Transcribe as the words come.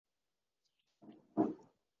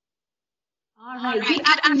All All right, right, good good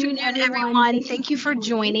afternoon, afternoon, everyone. everyone. Thank you Thank for you for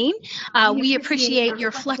joining. joining. We We appreciate appreciate your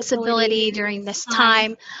your flexibility flexibility during during this this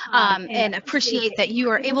time time and and appreciate appreciate that that you you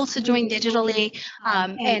are are able able to to join join digitally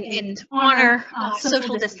digitally and and honor honor social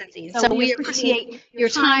social distancing. distancing. So So we we appreciate appreciate your your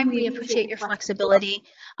time. time, We we appreciate appreciate your your flexibility.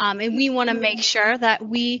 flexibility, And we and we want to want to make make sure sure that that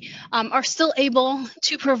we we are still able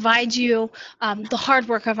to provide you the hard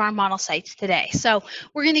work of our model sites today. So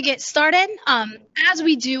we're going to get started. As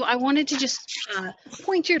we do, I wanted to just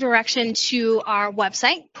point your direction to our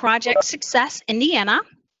website, Project Success Indiana.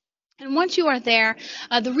 And once you are there,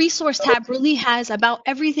 the resource tab really has about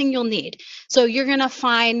everything you'll need. So you're going to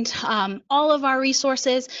find all of our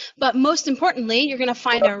resources, but most importantly, you're going to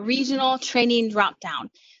find a regional training dropdown.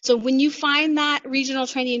 So when you find that regional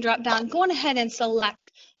training dropdown, go on ahead and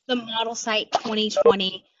select the Model Site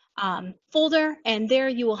 2020 folder, and there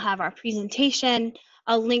you will have our presentation,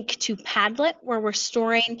 a link to Padlet, where we're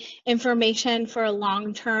storing information for a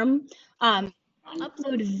long-term,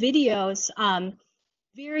 upload videos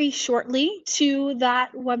very shortly to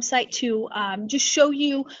that website to just show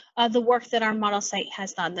you the work that our model site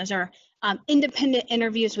has done. Those are independent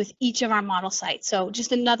interviews with each of our model sites. So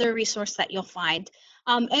just another resource that you'll find.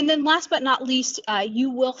 And then last but not least, you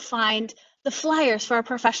will find the flyers for our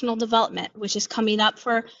professional development, which is coming up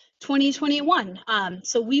for 2021.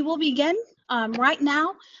 So we will begin right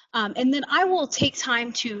now, and then I will take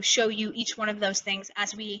time to show you each one of those things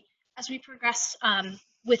as we progress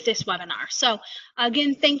with this webinar. So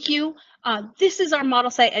again, thank you. This is our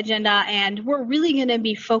model site agenda, and we're really going to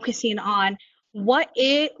be focusing on what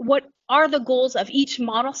are the goals of each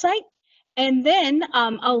model site, and then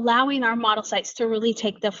allowing our model sites to really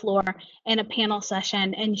take the floor in a panel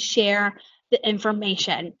session and share the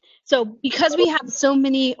information. So because we have so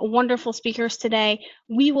many wonderful speakers today,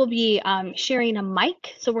 we will be sharing a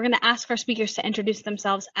mic. So we're going to ask our speakers to introduce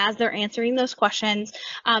themselves as they're answering those questions.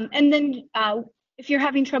 And then if you're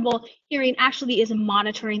having trouble hearing, Ashley is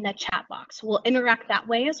monitoring the chat box. We'll interact that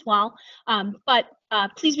way as well. But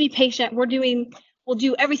please be patient. We'll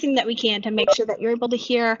do everything that we can to make sure that you're able to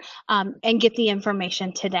hear and get the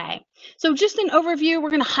information today. So just an overview,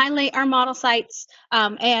 we're going to highlight our model sites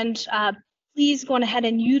and please go on ahead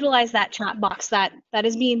and utilize that chat box that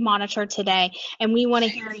is being monitored today. And we want to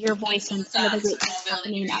hear your voice and some of the great things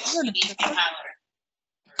happening at your district.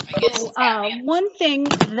 So one thing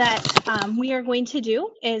that we are going to do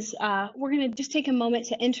is we're going to just take a moment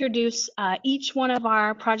to introduce each one of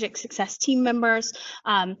our Project Success team members.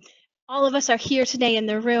 All of us are here today in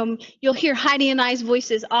the room. You'll hear Heidi and I's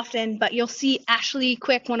voices often, but you'll see Ashley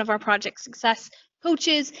Quick, one of our Project Success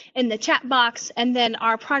coaches, in the chat box, and then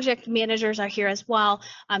our project managers are here as well.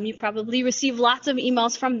 You probably receive lots of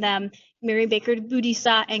emails from them, Mary Baker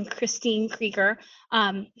Budisa and Christine Krieger,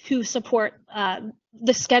 who support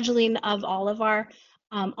the scheduling of all of our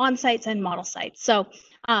on-sites and model sites. So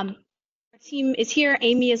our team is here.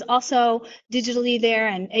 Amy is also digitally there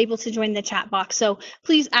and able to join the chat box. So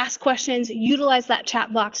please ask questions, utilize that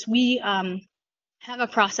chat box. We have a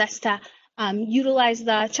process to utilize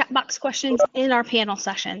the chat box questions in our panel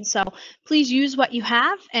session. So please use what you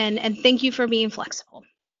have, and thank you for being flexible.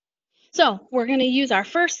 So we're going to use our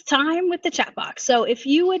first time with the chat box. So if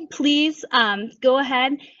you would please go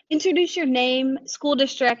ahead, introduce your name, school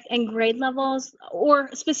district, and grade levels, or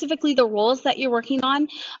specifically the roles that you're working on,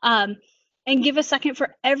 and give a second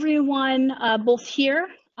for everyone both here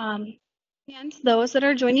and those that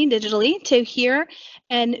are joining digitally to hear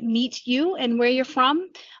and meet you and where you're from.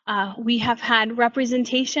 We have had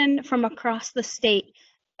representation from across the state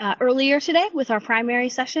earlier today with our primary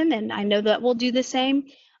session, and I know that we'll do the same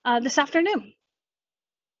this afternoon.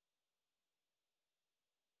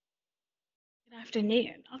 Good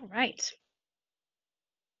afternoon. All right.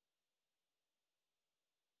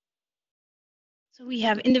 So we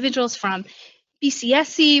have individuals from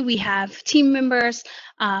BCSC, we have team members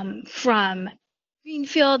from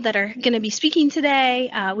Greenfield that are going to be speaking today.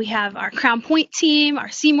 We have our Crown Point team, our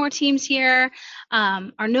Seymour teams here, our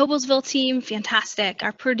Noblesville team, fantastic.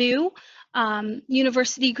 Our Purdue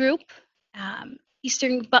University group,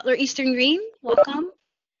 Butler Eastern Green, welcome.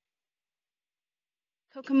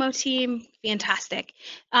 Kokomo team, fantastic.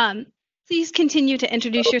 Please continue to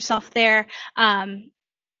introduce yourself there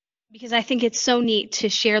because I think it's so neat to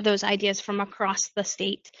share those ideas from across the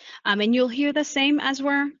state. And you'll hear the same as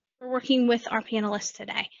we're working with our panelists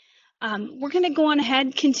today. We're going to go on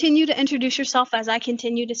ahead, continue to introduce yourself as I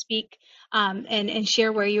continue to speak and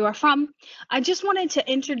share where you are from. I just wanted to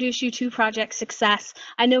introduce you to Project Success.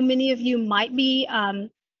 I know many of you might be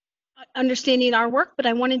understanding our work, but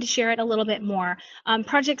I wanted to share it a little bit more.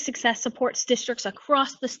 Project Success supports districts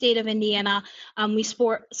across the state of Indiana. We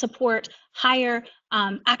support higher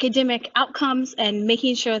academic outcomes and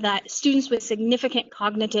making sure that students with significant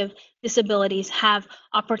cognitive disabilities have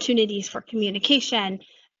opportunities for communication,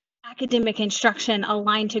 academic instruction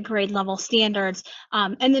aligned to grade level standards,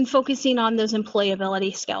 and then focusing on those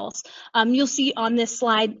employability skills. You'll see on this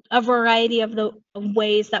slide a variety of the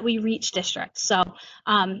ways that we reach districts. So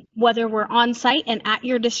whether we're on site and at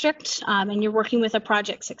your district and you're working with a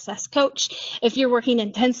project success coach, if you're working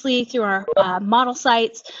intensely through our model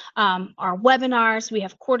sites, our webinars, we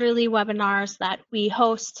have quarterly webinars that we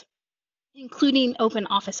host, including open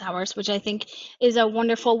office hours, which I think is a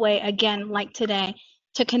wonderful way, again, like today,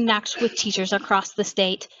 to connect with teachers across the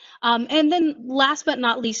state. And then last but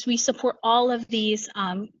not least, we support all of these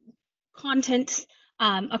content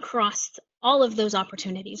across all of those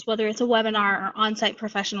opportunities, whether it's a webinar or on-site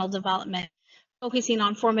professional development, focusing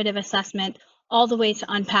on formative assessment, all the way to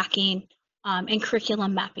unpacking and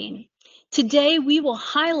curriculum mapping. Today, we will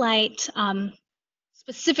highlight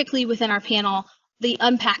specifically within our panel the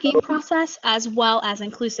unpacking process as well as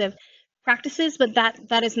inclusive practices, but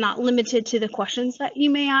that is not limited to the questions that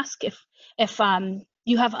you may ask. If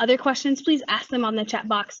you have other questions, please ask them on the chat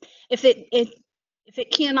box. If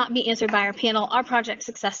it cannot be answered by our panel, our project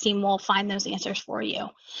success team will find those answers for you.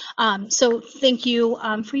 So thank you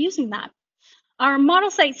for using that. Our Model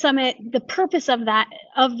Site Summit, the purpose of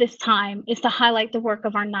this time is to highlight the work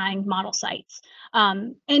of our 9 model sites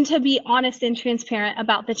and to be honest and transparent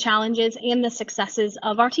about the challenges and the successes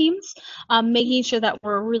of our teams, making sure that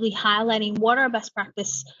we're really highlighting what our best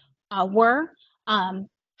practice were,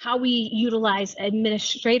 how we utilize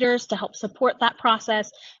administrators to help support that process,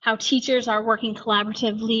 how teachers are working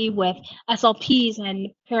collaboratively with SLPs and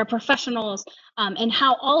paraprofessionals, and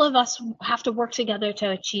how all of us have to work together to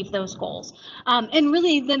achieve those goals. And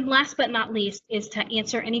really, then last but not least, is to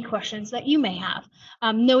answer any questions that you may have,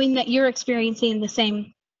 knowing that you're experiencing the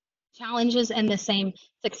same challenges and the same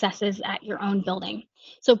successes at your own building.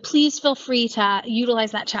 So please feel free to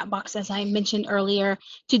utilize that chat box, as I mentioned earlier,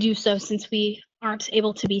 to do so since we aren't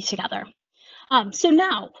able to be together. So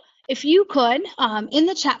now, if you could, in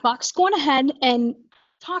the chat box, go on ahead and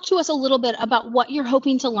talk to us a little bit about what you're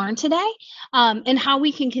hoping to learn today and how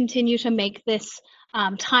we can continue to make this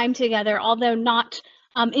time together, although not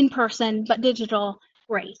in person, but digital,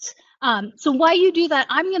 great. So while you do that,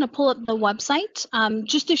 I'm going to pull up the website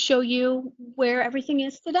just to show you where everything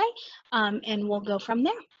is today, and we'll go from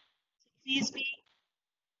there. Please be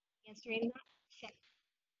answering that.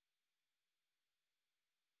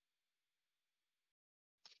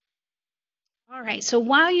 All right, so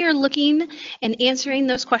while you're looking and answering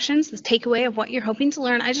those questions, the takeaway of what you're hoping to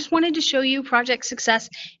learn, I just wanted to show you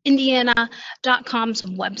projectsuccessindiana.com's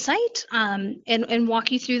website and walk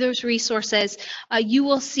you through those resources. You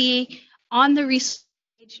will see on the resource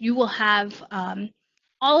page, you will have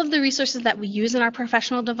all of the resources that we use in our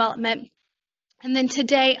professional development. And then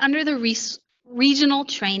today, under the regional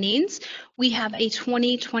trainings, we have a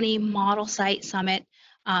 2020 Model Site Summit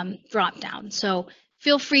drop down. So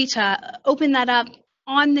feel free to open that up.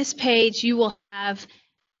 On this page, you will have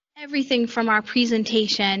everything from our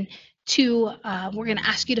presentation to, we're going to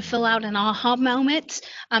ask you to fill out an aha moment.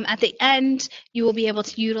 At the end, you will be able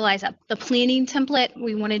to utilize the planning template.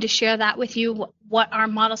 We wanted to share that with you, what our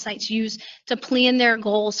model sites use to plan their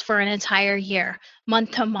goals for an entire year,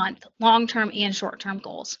 month to month, long-term and short-term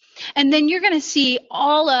goals. And then you're going to see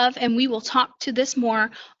all of, and we will talk to this more,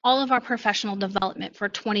 all of our professional development for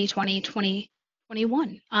 2020,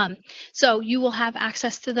 2021. So you will have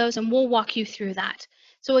access to those and we'll walk you through that.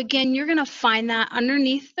 So again, you're going to find that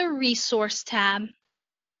underneath the resource tab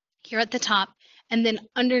here at the top, and then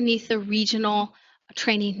underneath the regional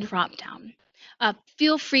training dropdown.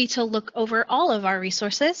 Feel free to look over all of our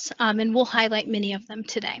resources, and we'll highlight many of them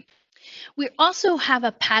today. We also have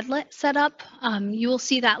a Padlet set up. You will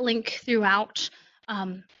see that link throughout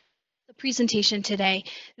the presentation today.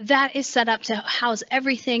 That is set up to house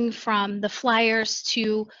everything from the flyers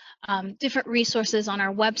to different resources on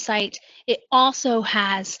our website. It also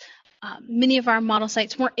has many of our model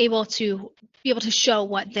sites weren't able to show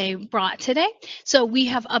what they brought today. So we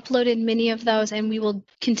have uploaded many of those and we will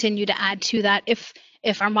continue to add to that if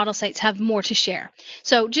our model sites have more to share.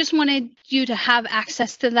 So just wanted you to have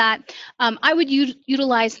access to that. I would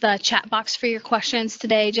utilize the chat box for your questions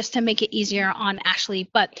today just to make it easier on Ashley,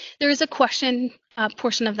 but there is a question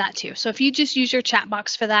portion of that too. So if you just use your chat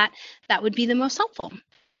box for that, that would be the most helpful.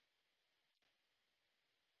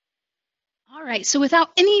 All right, so without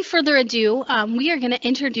any further ado, we are going to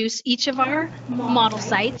introduce each of our model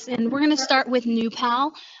sites, and we're going to start with New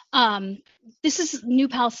Pal. This is New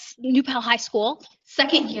Pal High School,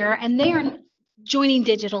 second year, and they are joining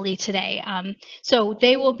digitally today. So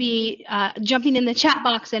they will be jumping in the chat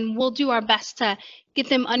box, and we'll do our best to get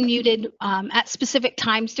them unmuted at specific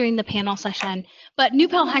times during the panel session. But New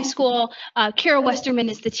Pal High School, Kara Westerman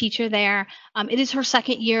is the teacher there. It is her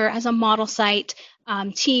second year as a model site.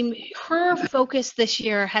 Team, her focus this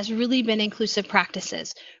year has really been inclusive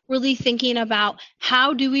practices, really thinking about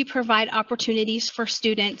how do we provide opportunities for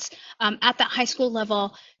students at that high school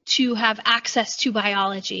level to have access to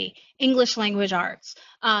biology, English language arts,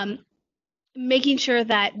 making sure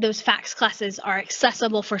that those FACS classes are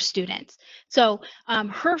accessible for students. So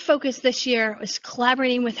her focus this year was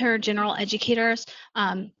collaborating with her general educators,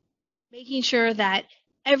 making sure that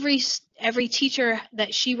every teacher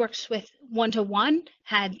that she works with one-to-one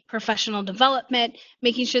had professional development,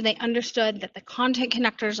 making sure they understood that the content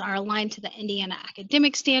connectors are aligned to the Indiana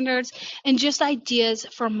academic standards, and just ideas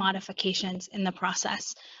for modifications in the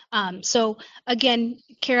process. So again,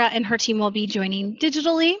 Kara and her team will be joining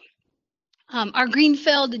digitally. Our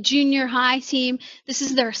Greenfield Junior High team, this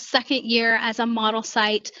is their second year as a model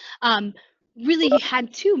site, really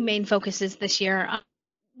had two main focuses this year.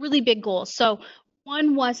 Really big goals. So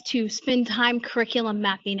one was to spend time curriculum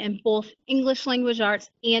mapping in both English language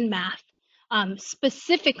arts and math,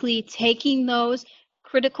 specifically taking those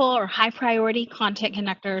critical or high priority content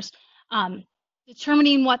connectors,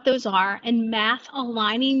 determining what those are, and math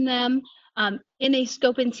aligning them in a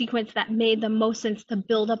scope and sequence that made the most sense to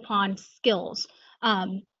build upon skills,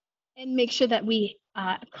 and make sure that we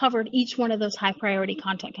covered each one of those high priority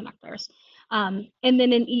content connectors. And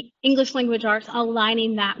then in English language arts,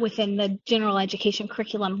 aligning that within the general education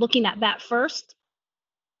curriculum, looking at that first,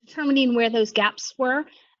 determining where those gaps were,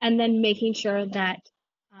 and then making sure that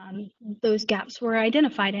those gaps were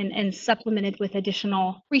identified and supplemented with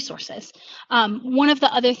additional resources. One of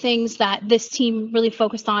the other things that this team really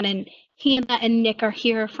focused on, and Hannah and Nick are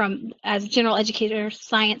here from as general educators,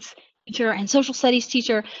 science teacher, and social studies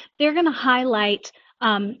teacher, they're going to highlight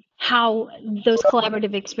how those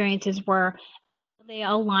collaborative experiences were. They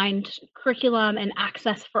aligned curriculum and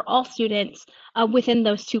access for all students within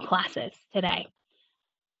those two classes today.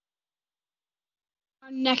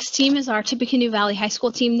 Our next team is our Tippecanoe Valley High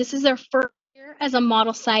School team. This is their first year as a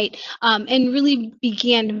model site, and really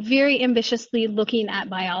began very ambitiously looking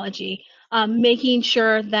at biology, making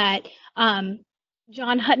sure that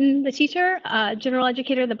John Hutton, the teacher, general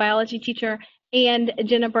educator, the biology teacher, and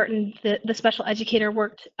Jenna Burton, the special educator,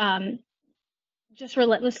 worked just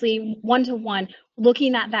relentlessly one-to-one,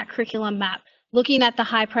 looking at that curriculum map, looking at the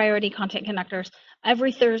high priority content connectors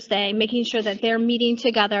every Thursday, making sure that they're meeting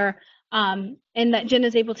together, and that Jen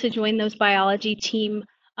is able to join those biology team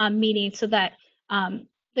meetings so that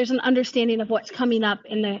there's an understanding of what's coming up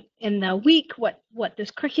in the week, what the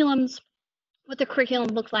curriculum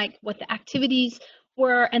looked like, what the activities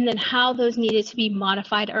were, and then how those needed to be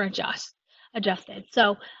modified or adjusted.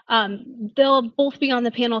 So they'll both be on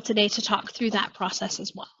the panel today to talk through that process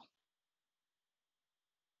as well.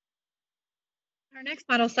 Our next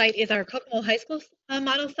model site is our Cocoa High School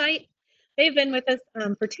model site. They've been with us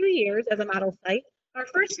for 2 years as a model site. Our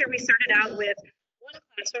first year, we started out with one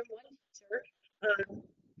classroom, one teacher,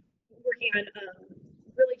 working on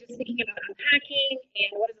really just thinking about unpacking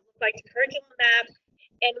and what does it look like to curriculum map,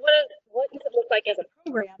 and what does it look like as a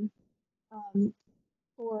program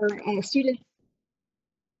for students.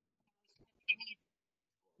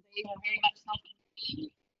 They are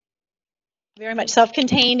very much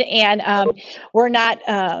self-contained, and we're not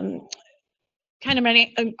kind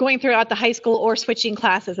of going throughout the high school or switching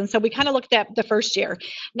classes. And so we kind of looked at the first year.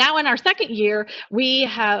 Now in our second year, we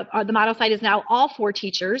have the model site is now all 4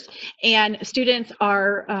 teachers, and students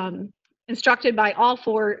are instructed by all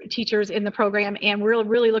 4 teachers in the program, and we're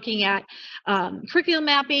really looking at curriculum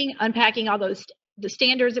mapping, unpacking all the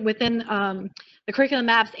standards within the curriculum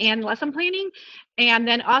maps and lesson planning. And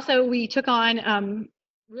then also we took on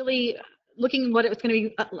really looking what it was going to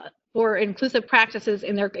be for inclusive practices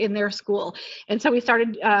in their school. And so we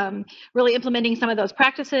started really implementing some of those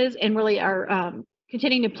practices, and really are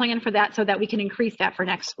continuing to plan for that so that we can increase that for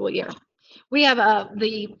next school year. We have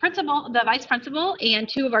the principal, the vice principal, and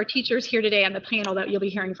 2 of our teachers here today on the panel that you'll be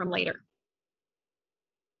hearing from later.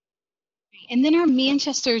 And then our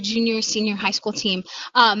Manchester Junior Senior High School team.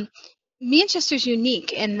 Manchester's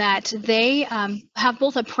unique in that they have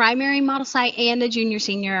both a primary model site and a junior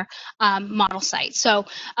senior model site. So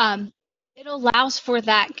it allows for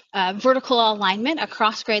that vertical alignment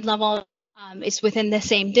across grade level, It's within the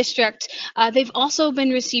same district. They've also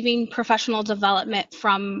been receiving professional development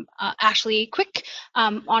from Ashley Quick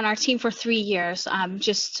on our team for 3 years,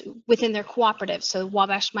 just within their cooperative, so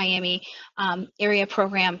Wabash Miami area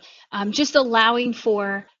program, just allowing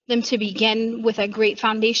for them to begin with a great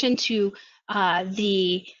foundation to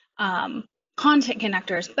the content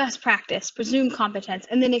connectors, best practice, presumed competence,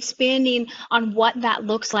 and then expanding on what that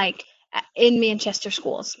looks like in Manchester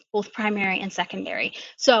schools, both primary and secondary.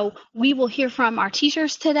 So we will hear from our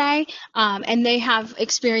teachers today, and they have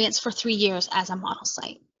experience for 3 years as a model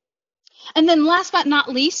site. And then last but not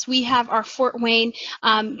least, we have our Fort Wayne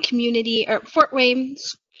Fort Wayne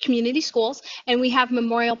Community Schools, and we have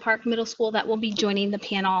Memorial Park Middle School that will be joining the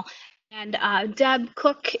panel. And Deb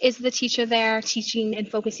Cook is the teacher there, teaching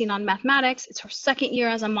and focusing on mathematics. It's her 2nd year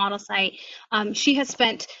as a model site. She has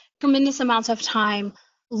spent tremendous amounts of time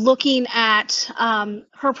looking at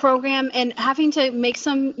her program and having to make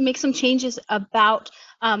some changes about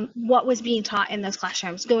what was being taught in those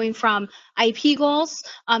classrooms, going from IEP goals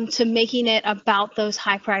to making it about those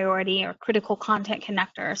high priority or critical content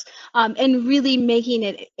connectors, and really making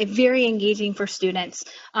it very engaging for students.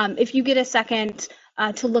 If you get a second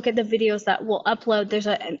to look at the videos that we'll upload, there's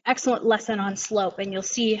an excellent lesson on slope, and you'll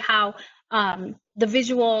see how the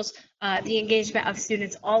visuals, the engagement of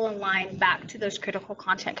students all align back to those critical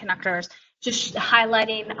content connectors, just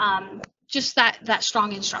highlighting just that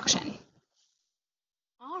strong instruction.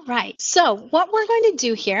 All right, so what we're going to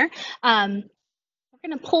do here, we're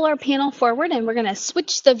going to pull our panel forward and we're going to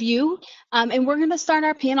switch the view, and we're going to start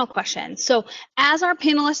our panel questions. So as our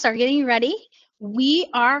panelists are getting ready, we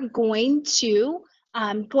are going to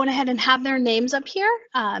go ahead and have their names up here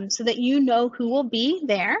so that you know who will be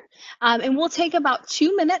there. And we'll take about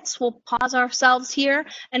 2 minutes. We'll pause ourselves here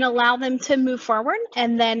and allow them to move forward,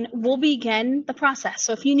 and then we'll begin the process.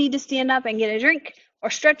 So if you need to stand up and get a drink or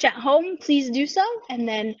stretch at home, please do so. And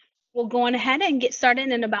then we'll go on ahead and get started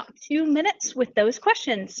in about 2 minutes with those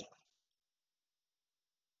questions.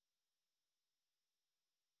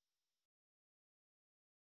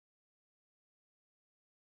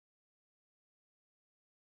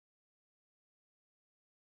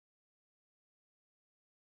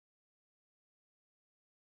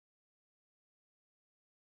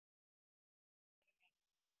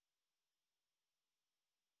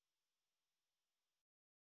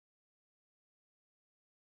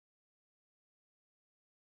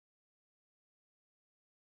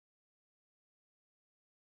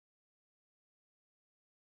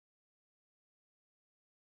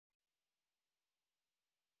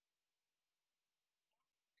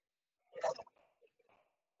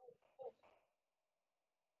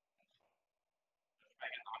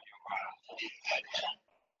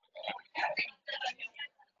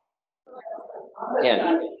 And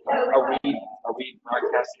are we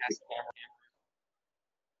broadcasting this camera?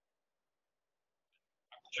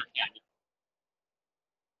 Sure can.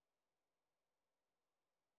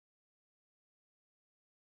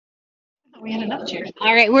 We had enough chairs.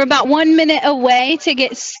 All right, we're about 1 minute away to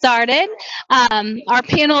get started. Our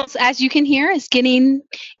panels, as you can hear, is getting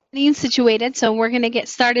situated. So we're going to get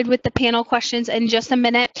started with the panel questions in just a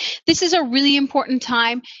minute. This is a really important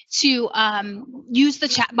time to use the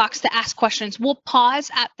chat box to ask questions. We'll pause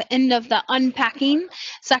at the end of the unpacking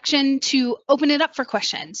section to open it up for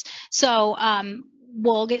questions. So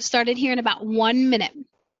we'll get started here in about 1 minute.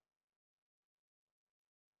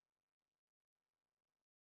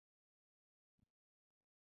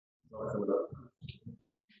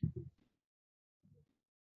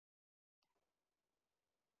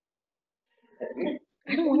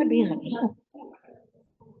 I don't want to be on it.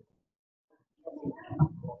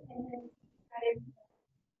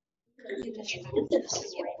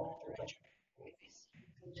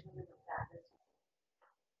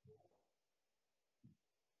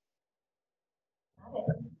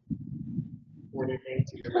 What do you think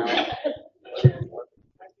to your mouth?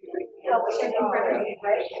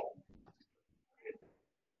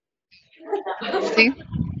 See?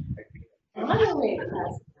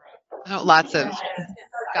 Oh, lots of,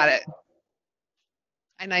 got it.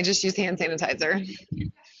 And I just use hand sanitizer.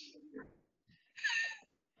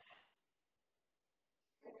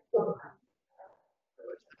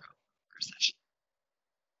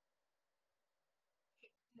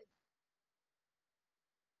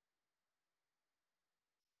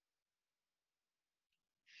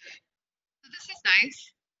 So this is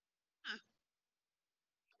nice. Huh.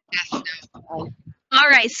 Yes, no. All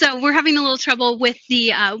right, so we're having a little trouble with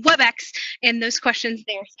the WebEx and those questions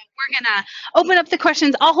there. So we're gonna open up the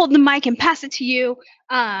questions. I'll hold the mic and pass it to you.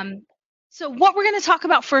 So what we're going to talk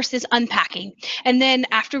about first is unpacking. And then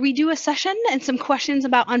after we do a session and some questions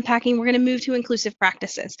about unpacking, we're going to move to inclusive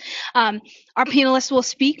practices. Our panelists will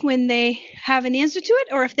speak when they have an answer to it,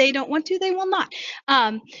 or if they don't want to, they will not.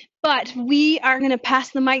 But we are going to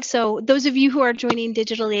pass the mic. So those of you who are joining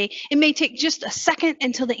digitally, it may take just a second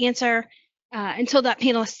until the answer until that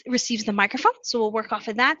panelist receives the microphone. So we'll work off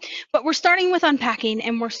of that. But we're starting with unpacking,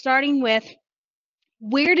 and we're starting with,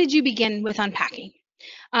 where did you begin with unpacking?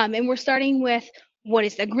 And we're starting with, what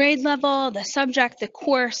is the grade level, the subject, the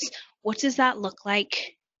course? What does that look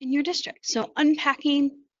like in your district? So unpacking,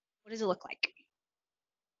 what does it look like?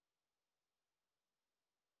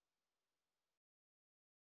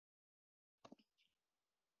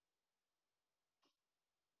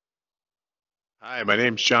 Hi, my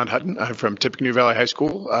name's John Hutton. I'm from Tippecanoe Valley High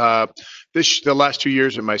School. The last 2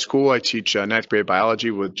 years at my school, I teach ninth grade biology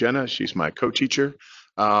with Jenna. She's my co-teacher.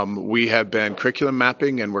 We have been curriculum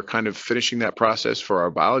mapping, and we're kind of finishing that process for our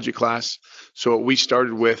biology class. So what we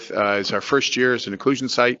started with as our first year as an inclusion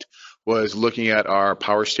site was looking at our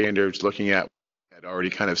power standards, looking at had already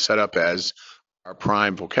kind of set up as our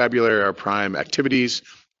prime vocabulary, our prime activities,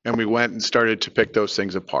 and we went and started to pick those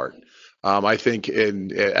things apart. I think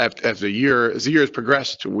as the year has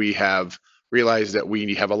progressed, we have realized that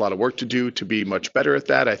we have a lot of work to do to be much better at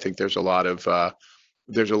that. I think there's a lot of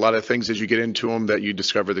things as you get into them that you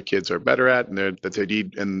discover the kids are better at, and that they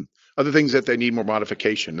need, and other things that they need more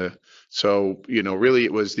modification. So really,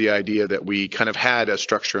 it was the idea that we kind of had a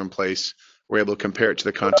structure in place. We're able to compare it to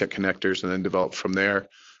the content connectors and then develop from there.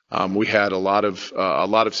 We had a lot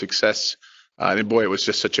of success, and boy, it was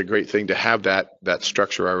just such a great thing to have that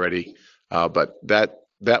structure already. But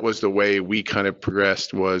that was the way we kind of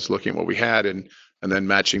progressed, was looking at what we had and then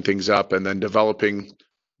matching things up and then developing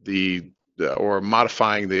or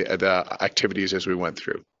modifying the activities as we went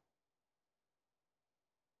through.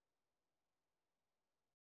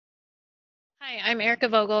 Hi, I'm Erica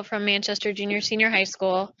Vogel from Manchester Junior Senior High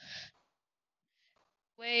School.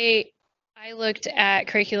 The way I looked at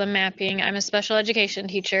curriculum mapping, I'm a special education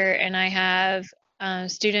teacher, and I have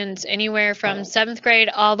students anywhere from 7th grade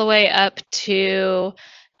all the way up to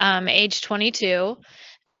age 22,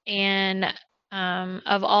 and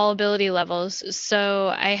of all ability levels. So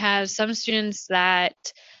I have some students that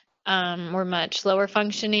were much lower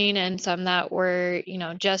functioning, and some that were,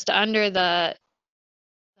 just under the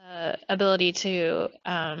ability to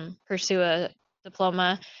pursue a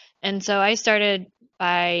diploma. And so I started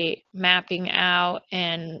by mapping out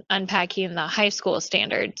and unpacking the high school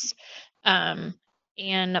standards.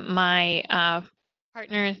 And my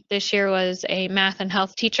partner this year was a math and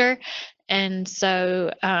health teacher. And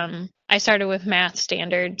so I started with math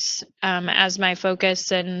standards as my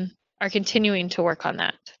focus, and are continuing to work on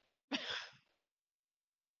that.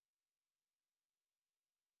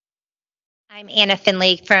 I'm Anna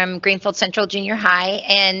Finley from Greenfield Central Junior High,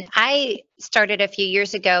 and I started a few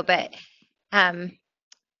years ago, but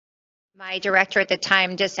my director at the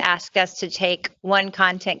time just asked us to take one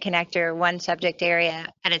content connector, one subject area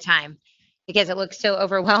at a time, because it looked so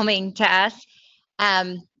overwhelming to us.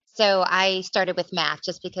 So I started with math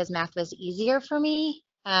just because math was easier for me,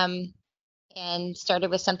 and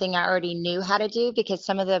started with something I already knew how to do, because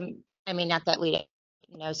some of them, not that we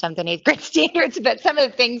know something 8th grade standards, but some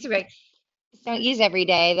of the things we don't use every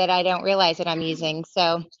day that I don't realize that I'm using.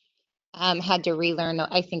 So had to relearn,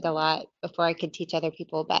 I think, a lot before I could teach other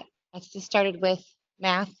people. But I just started with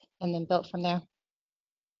math and then built from there.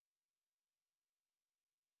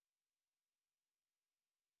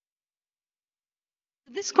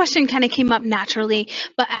 This question kind of came up naturally,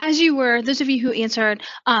 but those of you who answered,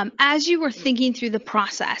 as you were thinking through the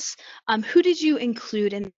process, who did you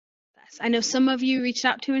include in this? I know some of you reached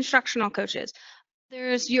out to instructional coaches.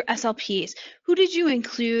 There's your SLPs. Who did you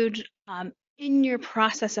include in your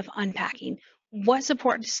process of unpacking? What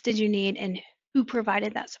supports did you need, and who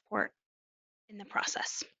provided that support in the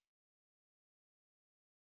process?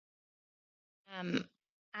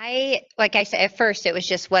 Like I said, at first it was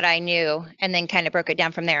just what I knew, and then kind of broke it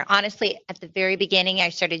down from there. Honestly, at the very beginning, I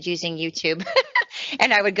started using YouTube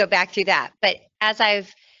and I would go back through that. But as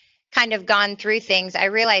I've kind of gone through things, I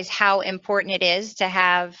realized how important it is to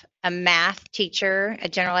have a math teacher, a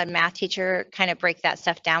general ed math teacher, kind of break that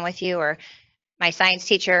stuff down with you, or my science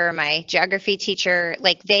teacher, or my geography teacher.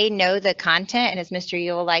 Like, they know the content, and as Mr.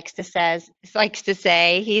 Yule likes to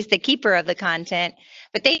say, he's the keeper of the content.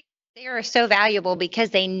 But they are so valuable because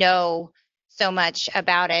they know so much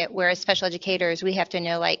about it. Whereas special educators, we have to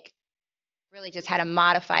know, like, really just how to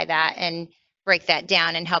modify that and break that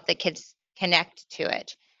down and help the kids connect to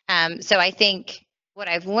it. So I think what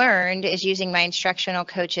I've learned is using my instructional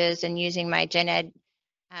coaches and using my gen ed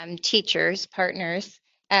teachers, partners,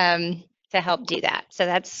 to help do that. So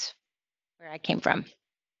that's where I came from.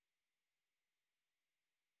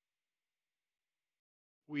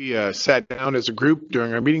 We sat down as a group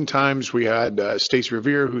during our meeting times. We had Stacy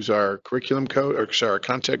Revere, who's our curriculum coach, or sorry, our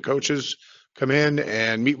content coaches, come in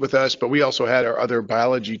and meet with us. But we also had our other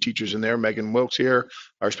biology teachers in there. Megan Wilkes here,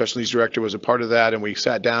 our special needs director, was a part of that. And we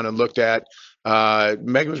sat down and looked at,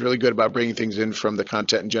 Megan was really good about bringing things in from the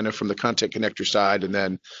content, and Jenna from the content connector side. And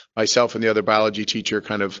then myself and the other biology teacher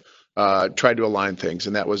kind of tried to align things.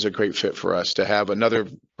 And that was a great fit for us to have another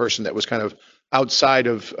person that was kind of outside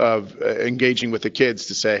of engaging with the kids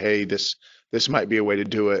to say, hey, this might be a way to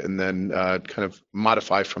do it, and then kind of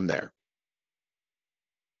modify from there.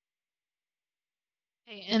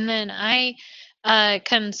 Okay, and then I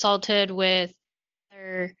consulted with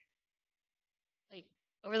their, like,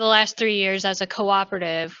 over the last 3 years as a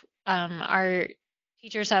cooperative. Our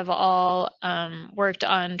teachers have all worked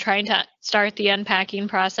on trying to start the unpacking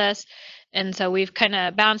process, and so we've kind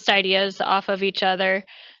of bounced ideas off of each other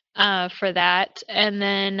for that. And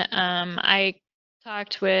then I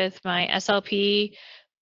talked with my SLP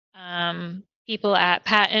people at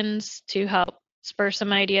Patton's to help spur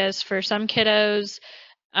some ideas for some kiddos,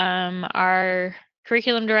 our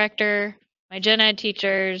curriculum director, my gen ed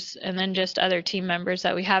teachers, and then just other team members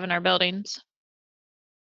that we have in our buildings.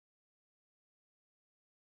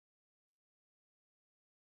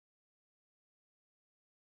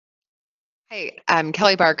 Hi, I'm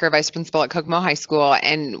Kelly Barker, Vice Principal at Kokomo High School.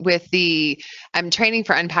 And with the training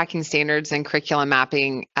for unpacking standards and curriculum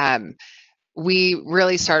mapping, we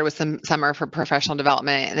really started with some summer for professional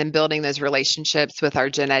development and then building those relationships with our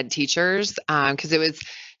gen ed teachers, because it was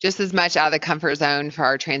just as much out of the comfort zone for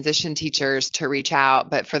our transition teachers to reach out,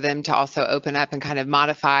 but for them to also open up and kind of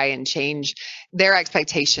modify and change their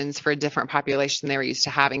expectations for a different population they were used to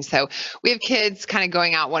having. So we have kids kind of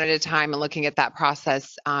going out one at a time and looking at that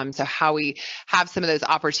process. So how we have some of those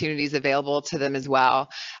opportunities available to them as well.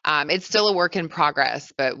 It's still a work in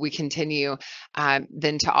progress, but we continue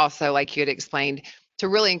then to also, like you had explained, to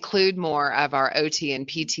really include more of our OT and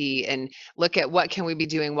PT and look at what can we be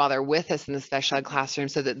doing while they're with us in the special ed classroom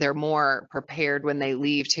so that they're more prepared when they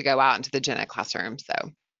leave to go out into the gen ed classroom. So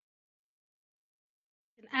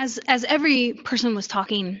As every person was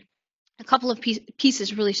talking, a couple of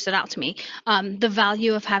pieces really stood out to me. The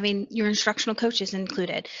value of having your instructional coaches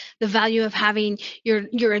included, the value of having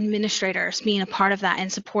your administrators being a part of that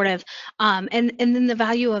and supportive, and then the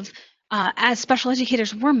value of as special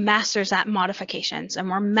educators, we're masters at modifications and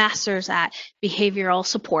we're masters at behavioral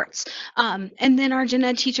supports. And then our gen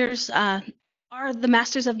ed teachers are the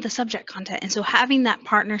masters of the subject content. And so having that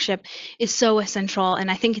partnership is so essential.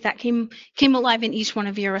 And I think that came alive in each one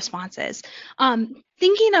of your responses.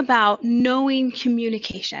 Thinking about knowing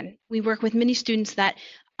communication, we work with many students that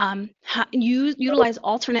utilize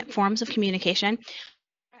alternate forms of communication.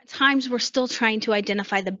 At times, we're still trying to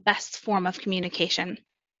identify the best form of communication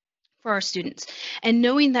for our students. And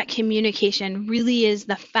knowing that communication really is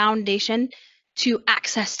the foundation to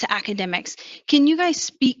access to academics. Can you guys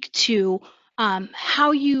speak to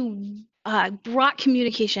how you brought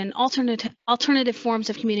communication, alternative forms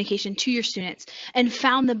of communication to your students and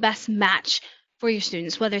found the best match for your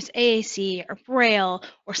students, whether it's AAC or Braille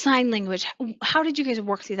or sign language? How did you guys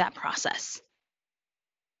work through that process?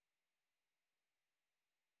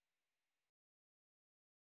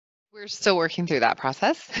 we're still working through that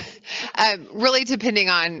process. Really depending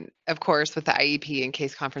on, of course, what the IEP and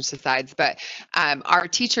case conference decides, but our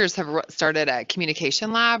teachers have started a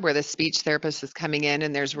communication lab where the speech therapist is coming in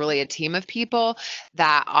and there's really a team of people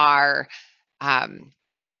that are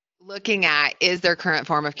looking at, is their current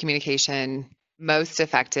form of communication most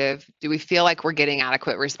effective? Do we feel like we're getting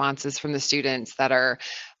adequate responses from the students that are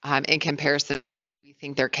in comparison we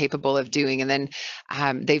think they're capable of doing? And then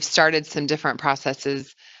they've started some different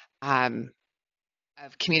processes of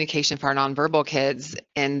communication for our nonverbal kids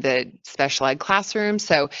in the special ed classroom.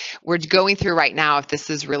 So we're going through right now, if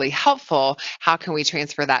this is really helpful, how can we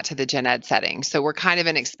transfer that to the gen ed setting? So we're kind of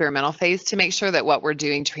in experimental phase to make sure that what we're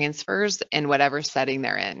doing transfers in whatever setting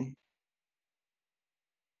they're in.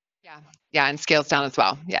 Yeah, and scales down as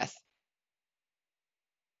well, yes.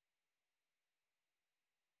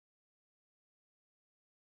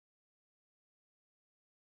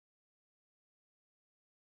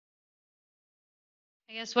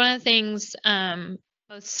 I guess one of the things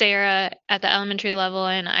both Sarah at the elementary level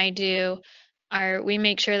and I do are we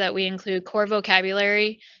make sure that we include core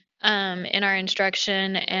vocabulary in our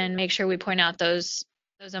instruction and make sure we point out those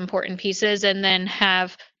important pieces, and then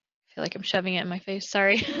have, I feel like I'm shoving it in my face,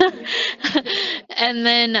 sorry. And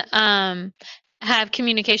then have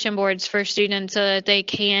communication boards for students so that they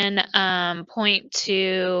can point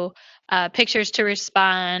to pictures to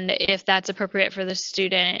respond if that's appropriate for the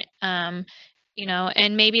student.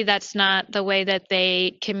 And maybe that's not the way that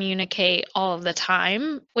they communicate all of the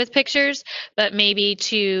time with pictures, but maybe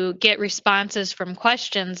to get responses from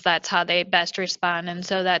questions, that's how they best respond. And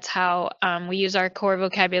so that's how we use our core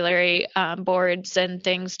vocabulary boards and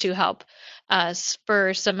things to help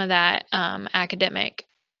spur some of that academic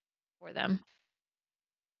for them.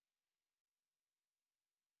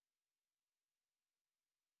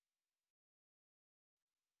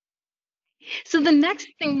 So the next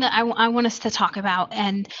thing that I want us to talk about,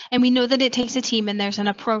 and we know that it takes a team and there's an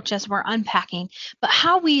approach as we're unpacking, but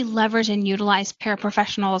how we leverage and utilize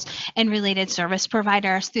paraprofessionals and related service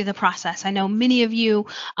providers through the process. I know many of you,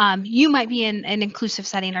 you might be in an inclusive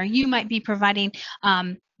setting, or you might be providing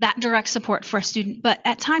that direct support for a student, but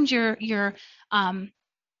at times you're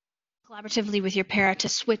collaboratively with your para to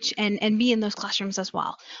switch and be in those classrooms as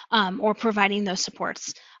well, or providing those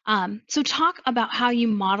supports. So talk about how you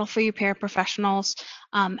model for your paraprofessionals,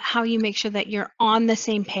 how you make sure that you're on the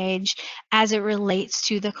same page as it relates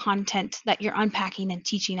to the content that you're unpacking and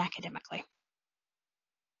teaching academically.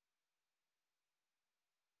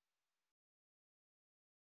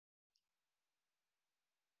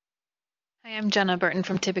 Hi, I'm Jenna Burton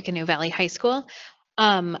from Tippecanoe Valley High School.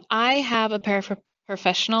 I have a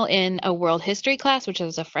paraprofessional in a world history class, which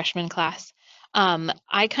is a freshman class.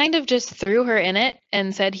 I kind of just threw her in it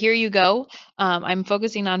and said, here you go. I'm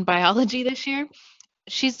focusing on biology this year.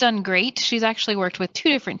 She's done great. She's actually worked with 2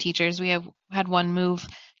 different teachers. We have had one move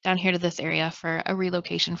down here to this area for a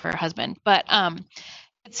relocation for her husband, but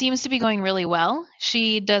it seems to be going really well.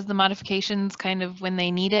 She does the modifications kind of when they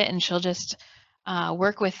need it, and she'll just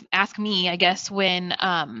ask me, I guess, when,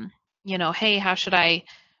 hey, how should I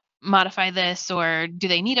modify this, or do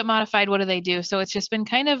they need it modified? What do they do? So it's just been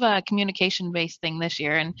kind of a communication based thing this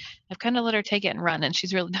year, and I've kind of let her take it and run, and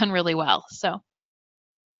she's really done really well. So.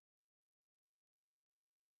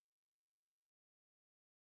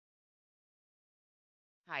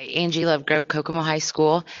 Hi, Angie Lovegrove, Kokomo High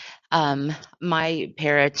School. My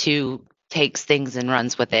para too takes things and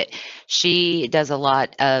runs with it. She does a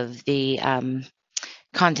lot of the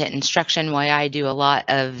content instruction, while I do a lot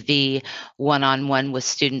of the one-on-one with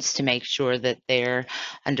students to make sure that they're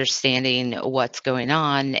understanding what's going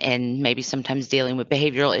on and maybe sometimes dealing with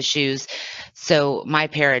behavioral issues. So my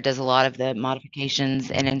para does a lot of the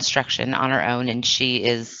modifications and instruction on her own, and she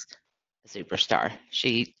is a superstar.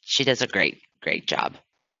 She does a great job.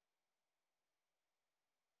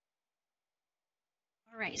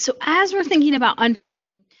 All right, so as we're thinking about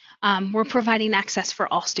we're providing access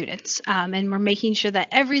for all students, and we're making sure that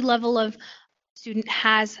every level of student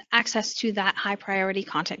has access to that high priority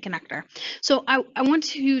content connector. So I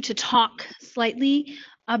want you to talk slightly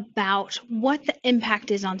about what the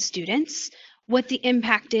impact is on students, what the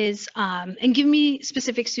impact is, and give me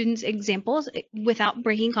specific students examples without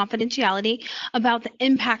breaking confidentiality about the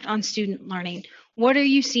impact on student learning. What are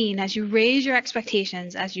you seeing as you raise your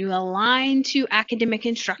expectations, as you align to academic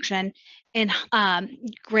instruction and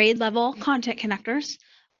grade level content connectors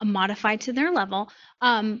modified to their level?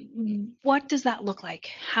 What does that look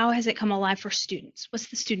like? How has it come alive for students? What's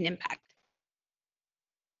the student impact?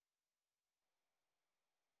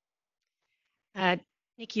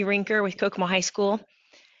 Nikki Rinker with Kokomo High School.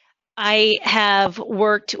 I have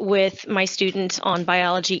worked with my students on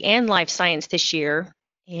biology and life science this year,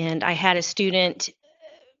 and I had a student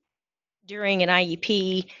during an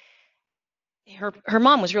IEP. Her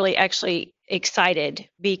mom was really actually excited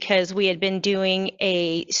because we had been doing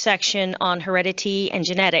a section on heredity and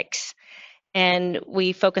genetics, and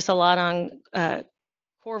we focus a lot on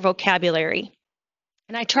core vocabulary.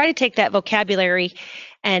 And I try to take that vocabulary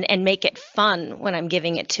and make it fun when I'm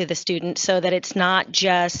giving it to the students, so that it's not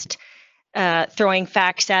just throwing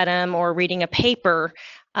facts at them or reading a paper.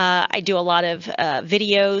 I do a lot of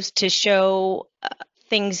videos to show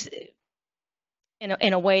things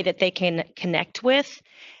in a way that they can connect with.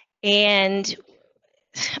 And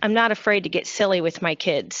I'm not afraid to get silly with my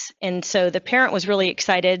kids. And so the parent was really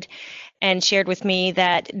excited and shared with me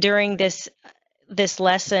that during this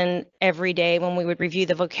lesson every day, when we would review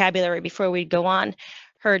the vocabulary before we'd go on,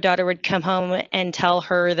 her daughter would come home and tell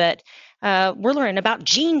her that we're learning about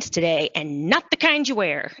jeans today and not the kind you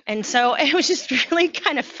wear. And so it was just really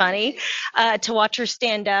kind of funny to watch her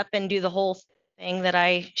stand up and do the whole thing that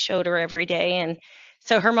I showed her every day. And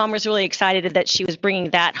so her mom was really excited that she was bringing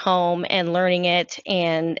that home and learning it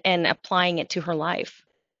and applying it to her life.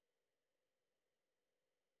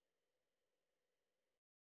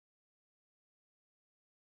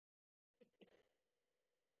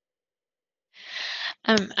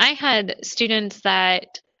 I had students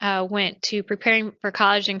that went to preparing for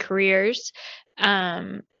college and careers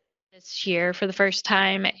this year for the first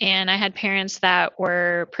time, and I had parents that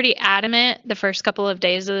were pretty adamant the first couple of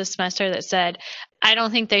days of the semester that said, I don't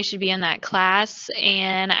think they should be in that class,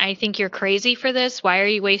 and I think you're crazy for this. Why are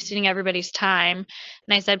you wasting everybody's time?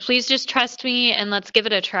 And I said, please just trust me and let's give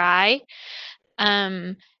it a try.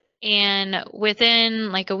 And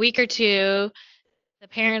within like a week or two, the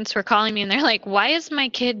parents were calling me and they're like, why is my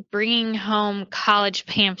kid bringing home college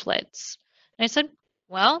pamphlets? And I said,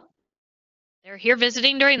 well, they're here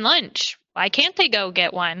visiting during lunch. Why can't they go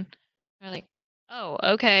get one? They're like, oh,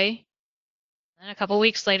 okay. And a couple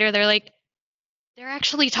weeks later, they're like, they're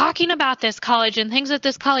actually talking about this college and things that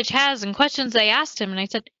this college has and questions they asked him. And I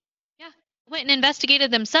said, yeah, went and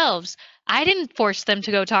investigated themselves. I didn't force them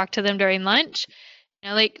to go talk to them during lunch.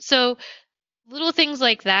 Like, so little things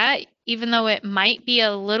like that, even though it might be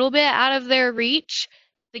a little bit out of their reach,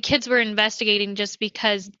 the kids were investigating just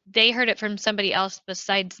because they heard it from somebody else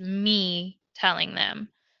besides me telling them.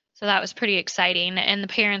 So that was pretty exciting. And the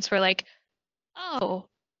parents were like, oh,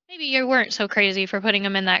 maybe you weren't so crazy for putting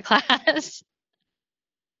them in that class.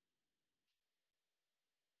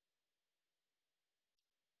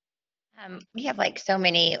 We have like so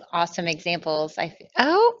many awesome examples.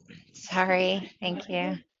 Oh, sorry. Thank you.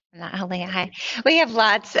 I'm not holding it high. We have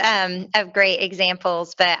lots of great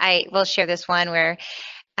examples, but I will share this one where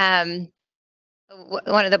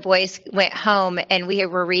one of the boys went home and we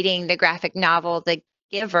were reading the graphic novel, The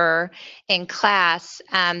Giver, in class.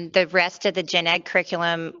 The rest of the gen ed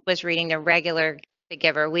curriculum was reading the regular The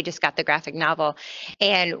Giver. We just got the graphic novel.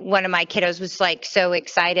 And one of my kiddos was like so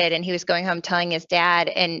excited and he was going home telling his dad,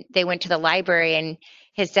 and they went to the library and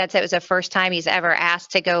his dad said it was the first time he's ever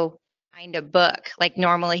asked to go find a book. Like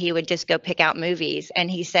normally he would just go pick out movies.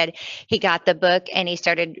 And he said he got the book and he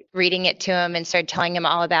started reading it to him and started telling him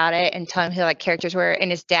all about it and telling him who like characters were.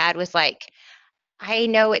 And his dad was like, I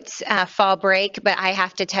know it's fall break, but I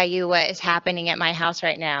have to tell you what is happening at my house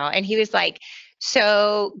right now. And he was like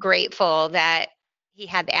so grateful that he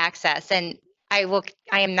had the access. And I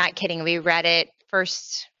am not kidding. We read it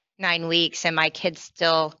first 9 weeks and my kids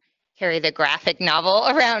still carry the graphic novel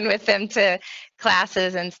around with them to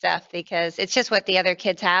classes and stuff because it's just what the other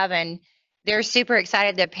kids have. And they're super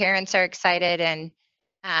excited. The parents are excited. And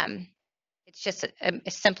it's just a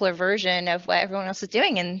simpler version of what everyone else is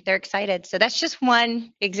doing and they're excited. So that's just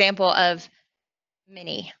one example of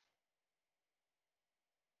many.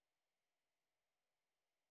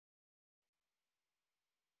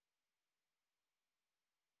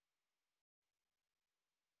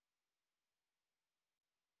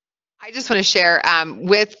 I just want to share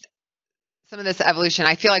with some of this evolution.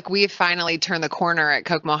 I feel like we've finally turned the corner at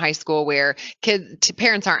Kokomo High School where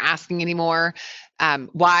parents aren't asking anymore,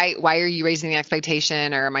 why are you raising the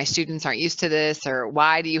expectation, or my students aren't used to this, or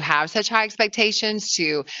why do you have such high expectations,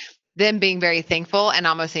 to them being very thankful and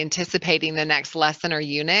almost anticipating the next lesson or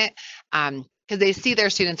unit. Because they see their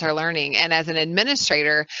students are learning. And as an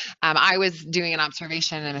administrator, I was doing an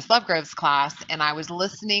observation in Ms. Lovegrove's class, and I was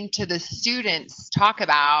listening to the students talk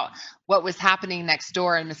about what was happening next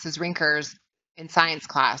door in Mrs. Rinker's in science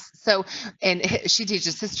class. So, and she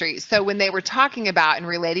teaches history. So when they were talking about and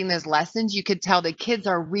relating those lessons, you could tell the kids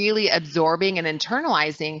are really absorbing and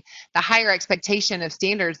internalizing the higher expectation of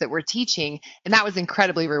standards that we're teaching. And that was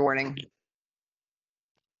incredibly rewarding.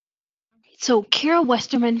 So Kara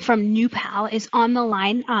Westerman from New Pal is on the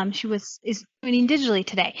line. She is joining digitally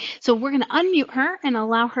today. So we're going to unmute her and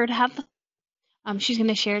allow her to have she's going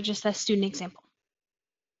to share just a student example.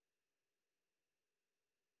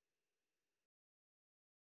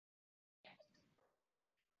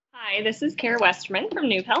 Hi, this is Kara Westerman from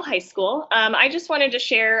New Pal High School. I just wanted to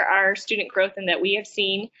share our student growth and that we have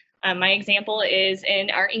seen. My example is in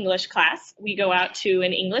our English class. We go out to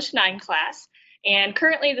an English 9 class, and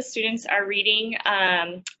currently the students are reading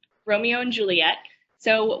Romeo and Juliet.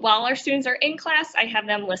 So while our students are in class, I have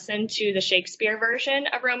them listen to the Shakespeare version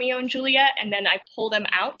of Romeo and Juliet, and then I pull them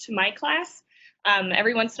out to my class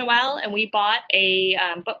every once in a while, and we bought a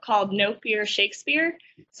book called No Fear Shakespeare.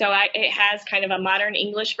 So it has kind of a modern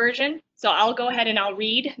English version. So I'll go ahead and I'll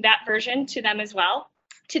read that version to them as well.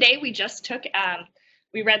 Today we just took,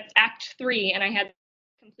 we read Act 3, and I had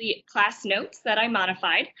complete class notes that I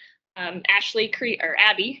modified.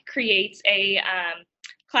 Abby creates a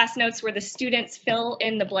class notes where the students fill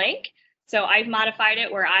in the blank. So I've modified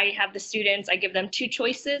it where I have the students, I give them 2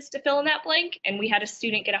 choices to fill in that blank, and we had a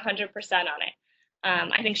student get 100% on it.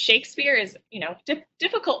 I think Shakespeare is,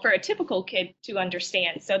 difficult for a typical kid to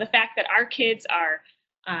understand. So the fact that our kids are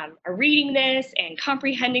are reading this and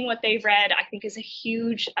comprehending what they've read, I think is a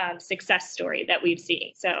huge success story that we've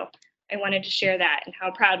seen. So I wanted to share that and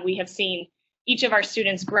how proud we have seen each of our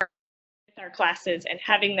students grow with our classes and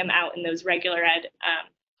having them out in those regular ed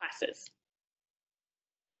classes.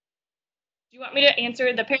 Do you want me to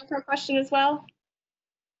answer the parapro question as well?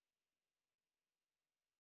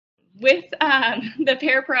 With the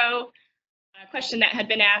parapro question that had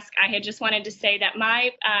been asked, I had just wanted to say that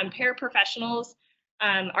my paraprofessionals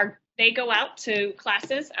they go out to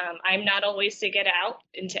classes. I'm not always to get out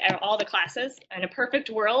into all the classes. In a perfect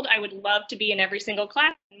world, I would love to be in every single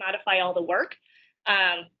class and modify all the work.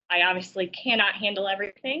 I obviously cannot handle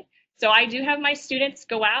everything. So I do have my students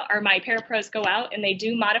go out, or my parapros go out, and they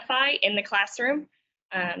do modify in the classroom.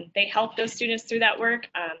 They help those students through that work.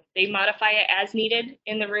 They modify it as needed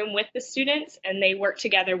in the room with the students, and they work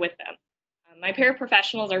together with them. My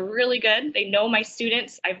paraprofessionals are really good. They know my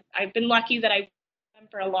students. I've been lucky that I've known them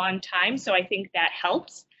for a long time, so I think that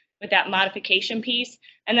helps with that modification piece.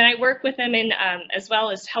 And then I work with them in as well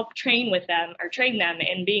as help train with them or train them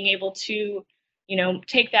in being able to, you know,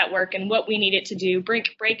 take that work and what we need it to do, break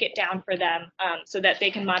it down for them so that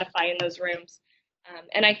they can modify in those rooms.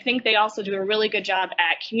 And I think they also do a really good job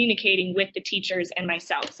at communicating with the teachers and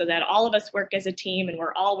myself so that all of us work as a team and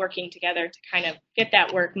we're all working together to kind of get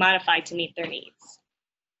that work modified to meet their needs.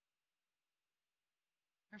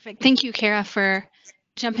 Perfect. Thank you, Kara, for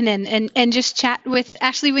jumping in and just chat with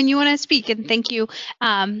Ashley when you want to speak. And thank you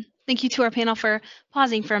to our panel for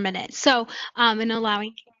pausing for a minute. So, and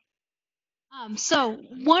allowing. So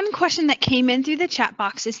one question that came in through the chat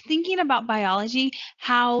box is thinking about biology,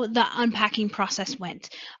 how the unpacking process went.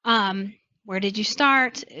 Where did you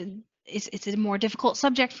start? Is it a more difficult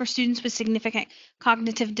subject for students with significant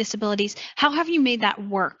cognitive disabilities? How have you made that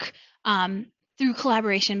work through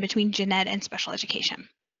collaboration between gen ed and special education?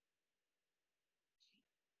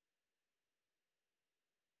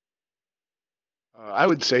 I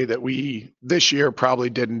would say that we this year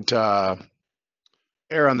probably didn't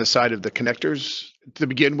err on the side of the connectors to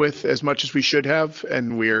begin with as much as we should have,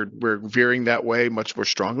 and we're veering that way much more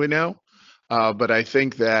strongly now. But I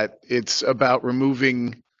think that it's about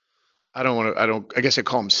removing. I guess I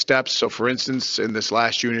call them steps. So for instance, in this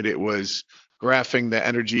last unit, it was graphing the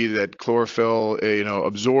energy that chlorophyll,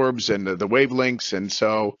 absorbs and the wavelengths. And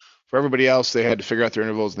so for everybody else, they had to figure out their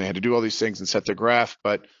intervals and they had to do all these things and set their graph.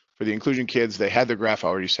 But for the inclusion kids, they had their graph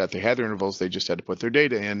already set. They had their intervals. They just had to put their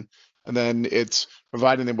data in. And then it's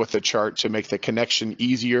providing them with a chart to make the connection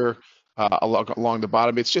easier along the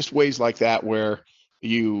bottom. It's just ways like that where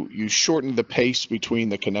you shorten the pace between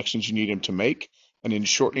the connections you need them to make. And in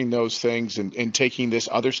shortening those things and taking this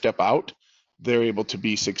other step out, they're able to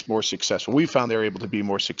be more successful. We found they're able to be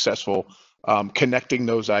more successful connecting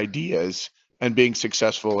those ideas and being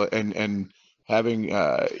successful and having,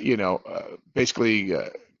 basically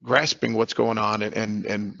grasping what's going on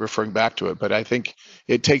and referring back to it. But I think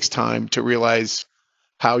it takes time to realize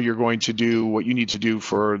how you're going to do what you need to do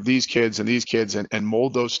for these kids and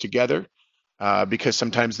mold those together because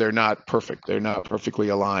sometimes they're not perfect. They're not perfectly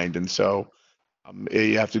aligned. And so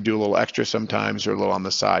you have to do a little extra sometimes or a little on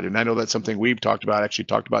the side. And I know that's something we've talked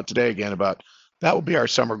about today again about that will be our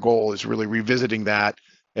summer goal is really revisiting that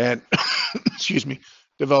and excuse me,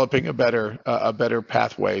 developing a better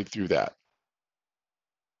pathway through that.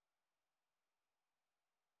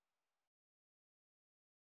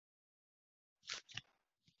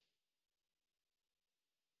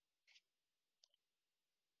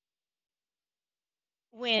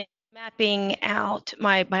 When mapping out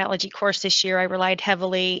my biology course this year, I relied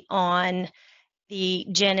heavily on the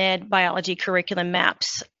gen ed biology curriculum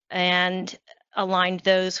maps and aligned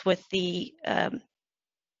those with the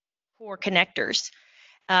core connectors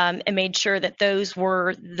and made sure that those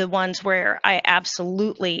were the ones where I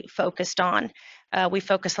absolutely focused on. We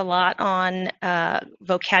focus a lot on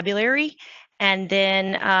vocabulary and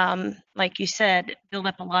then, like you said, build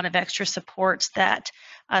up a lot of extra supports that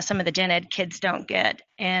some of the gen ed kids don't get.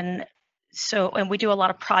 And we do a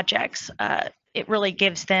lot of projects. It really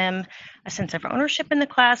gives them a sense of ownership in the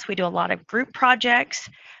class. We do a lot of group projects,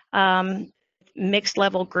 mixed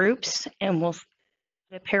level groups, and we'll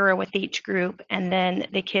para with each group, and then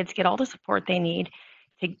the kids get all the support they need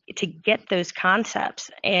to get those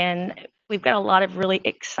concepts. And we've got a lot of really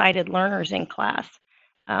excited learners in class,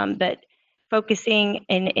 but focusing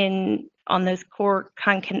on those core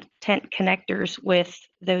content connectors with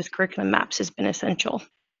those curriculum maps has been essential.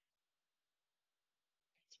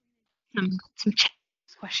 Some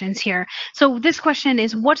questions here. So this question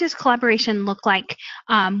is, what does collaboration look like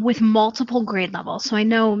with multiple grade levels? So I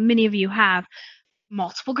know many of you have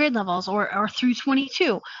multiple grade levels or through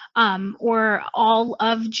 22 or all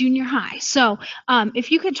of junior high. So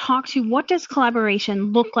if you could talk to what does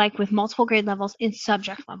collaboration look like with multiple grade levels in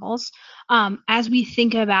subject levels as we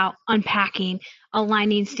think about unpacking,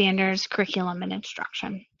 aligning standards, curriculum, and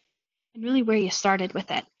instruction, and really where you started with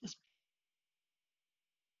it.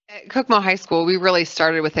 At Kokomo High School, we really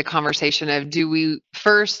started with a conversation of do we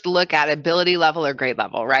first look at ability level or grade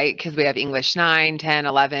level, right? Because we have English 9, 10,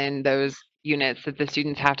 11, those units that the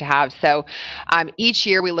students have to have. So each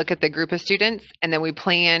year we look at the group of students and then we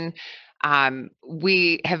plan.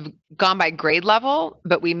 We have gone by grade level,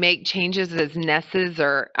 but we make changes as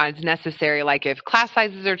necessary, like if class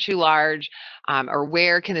sizes are too large or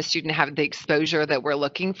where can the student have the exposure that we're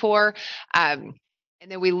looking for. And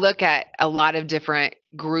then we look at a lot of different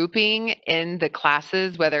grouping in the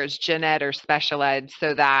classes, whether it's gen ed or special ed,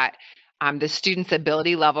 so that the student's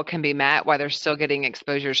ability level can be met while they're still getting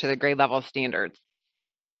exposure to the grade level standards.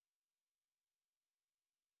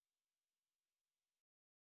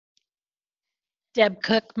 Deb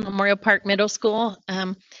Cook, Memorial Park Middle School.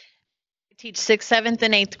 I teach 6th, 7th,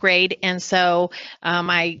 and 8th grade, and so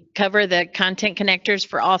I cover the content connectors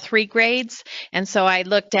for all 3 grades. And so I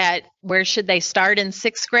looked at where should they start in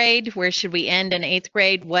 6th grade, where should we end in 8th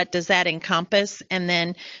grade, what does that encompass, and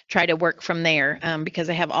then try to work from there because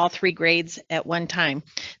I have all 3 grades at one time.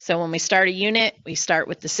 So when we start a unit, we start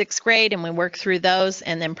with the 6th grade and we work through those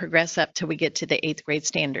and then progress up till we get to the 8th grade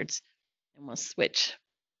standards, and we'll switch.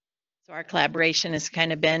 So our collaboration has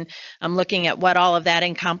kind of been looking at what all of that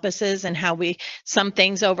encompasses and how some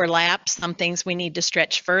things overlap, some things we need to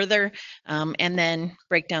stretch further, and then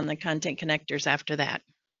break down the content connectors after that.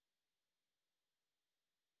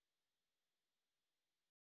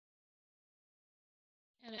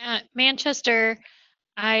 And at Manchester,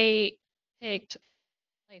 I picked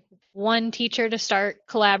like one teacher to start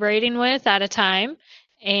collaborating with at a time,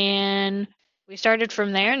 and we started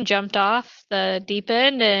from there and jumped off the deep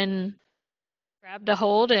end and grabbed a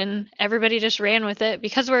hold, and everybody just ran with it.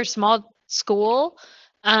 Because we're a small school,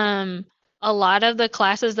 a lot of the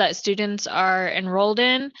classes that students are enrolled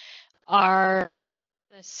in are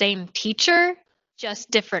the same teacher, just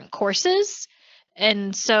different courses.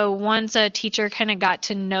 And so once a teacher kind of got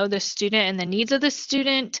to know the student and the needs of the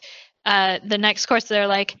student, the next course they're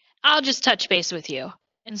like, I'll just touch base with you.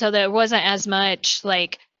 And so there wasn't as much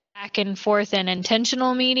like back and forth and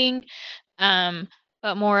intentional meeting,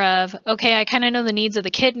 but more of, okay, I kind of know the needs of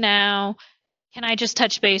the kid now. Can I just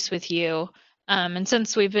touch base with you? And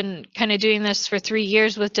since we've been kind of doing this for 3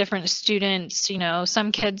 years with different students, you know,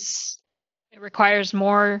 some kids, it requires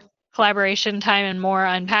more collaboration time and more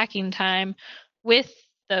unpacking time with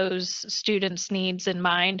those students' needs in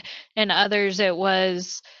mind. And others, it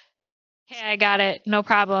was, hey, I got it, no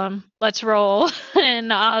problem, let's roll,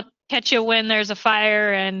 and I'll catch you when there's a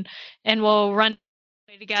fire, and we'll run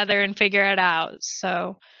together and figure it out.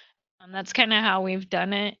 So that's kind of how we've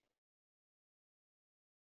done it.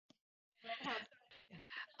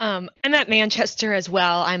 I'm at Manchester as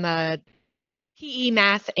well. I'm a PE,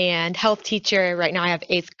 math, and health teacher. Right now I have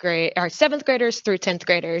 7th graders through 10th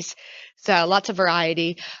graders. So lots of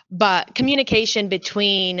variety. But communication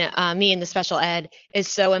between me and the special ed is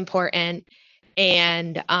so important.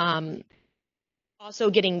 And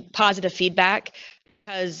also getting positive feedback,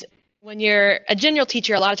 because when you're a general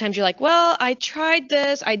teacher, a lot of times you're like, well, I tried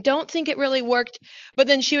this, I don't think it really worked. But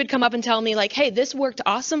then she would come up and tell me like, hey, this worked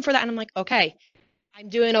awesome for that. And I'm like, okay, I'm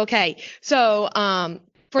doing okay. So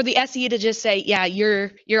for the SE to just say, yeah,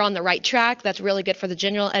 you're on the right track, that's really good for the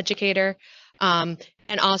general educator.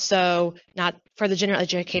 And also not for the general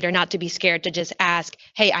educator not to be scared to just ask,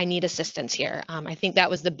 hey, I need assistance here. I think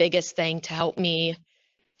that was the biggest thing to help me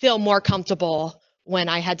feel more comfortable when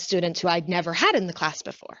I had students who I'd never had in the class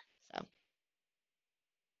before. So.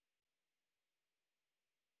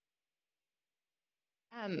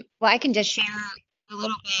 Well, I can just share a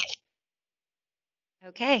little bit.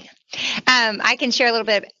 Okay. I can share a little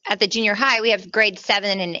bit. At the junior high, we have grade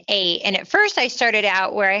 7 and 8. And at first I started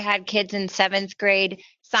out where I had kids in 7th grade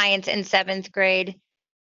science and 7th grade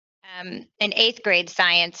and 8th grade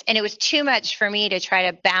science. And it was too much for me to try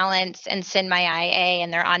to balance and send my IA,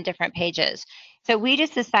 and they're on different pages. So we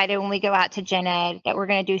just decided when we go out to gen ed that we're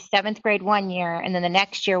going to do 7th grade one year, and then the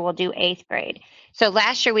next year we'll do 8th grade. So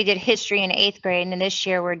last year we did history in 8th grade, and then this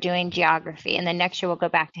year we're doing geography, and then next year we'll go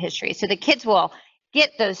back to history. So the kids will get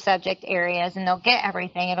those subject areas and they'll get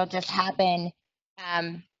everything. It'll just happen,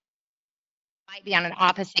 might be on an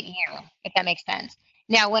opposite year, if that makes sense.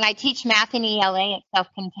 Now, when I teach math in ELA, it's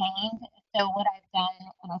self-contained. So what I've done,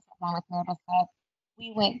 and I sat down with Meredith,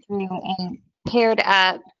 we went through and paired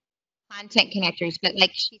up content content connectors, but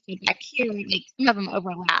like she said back here, like some of them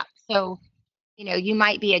overlap. So, you know, you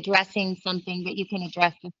might be addressing something, but you can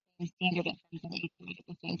address the same standard at 7th and 8th grade at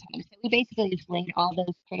the same time. So we basically just laid all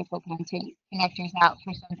those critical content connectors out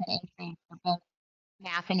for 7th and 8th grade for both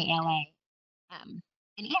math and ELA. And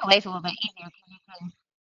ELA is a little bit easier because you can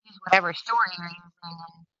use whatever story you're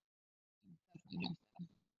using.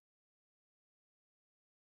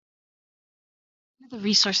 One of the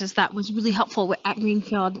resources that was really helpful at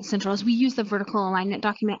Greenfield Central is we use the vertical alignment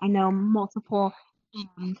document. I know multiple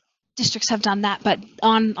districts have done that, but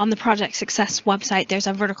on the Project Success website, there's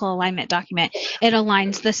a vertical alignment document. It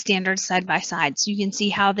aligns the standards side by side, so you can see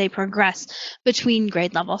how they progress between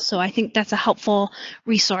grade levels. So I think that's a helpful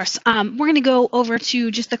resource. We're going to go over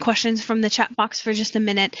to just the questions from the chat box for just a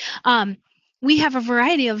minute. We have a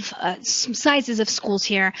variety of sizes of schools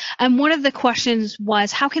here, and one of the questions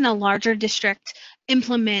was, how can a larger district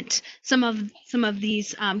implement some of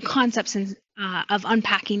these concepts of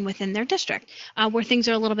unpacking within their district, where things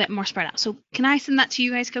are a little bit more spread out? So can I send that to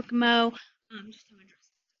you guys, Kokomo? Just to address.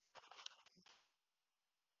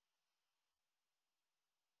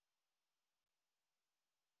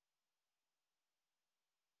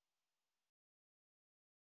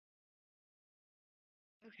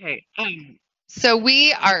 Okay. So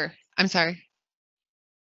we are, I'm sorry.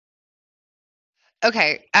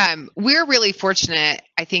 Okay. We're really fortunate,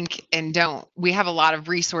 I think, and we have a lot of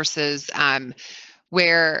resources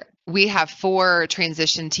where we have 4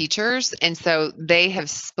 transition teachers, and so they have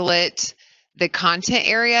split the content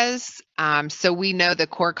areas. So we know the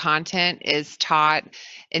core content is taught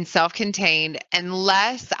and self-contained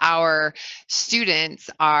unless our students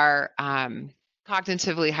are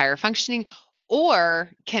cognitively higher functioning or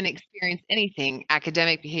can experience anything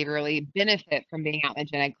academic, behaviorally, benefit from being out in the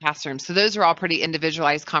gen ed classroom. So those are all pretty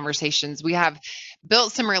individualized conversations. We have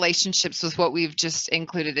built some relationships with what we've just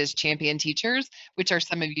included as champion teachers, which are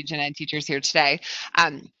some of you gen ed teachers here today.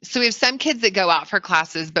 So we have some kids that go out for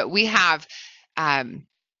classes, but we have,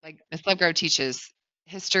 like Ms. Lovegrove teaches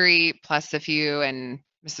history plus a few, and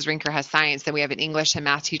Mrs. Rinker has science. Then we have an English and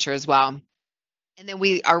math teacher as well. And then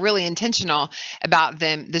we are really intentional about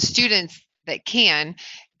the students that can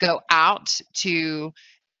go out to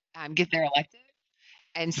get their elective.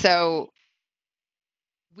 And so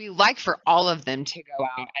we like for all of them to go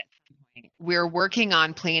out at some point. We're working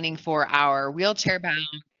on planning for our wheelchair bound.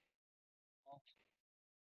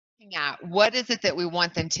 Looking at what is it that we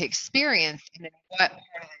want them to experience, and then what part of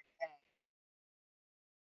their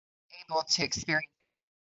day able to experience.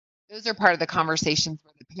 Those are part of the conversations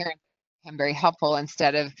where the parents become very helpful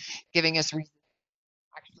instead of giving us reasons,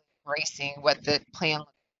 actually embracing what the plan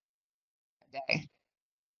looks like that day.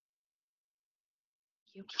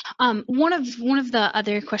 One of the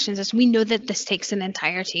other questions is, we know that this takes an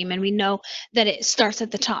entire team, and we know that it starts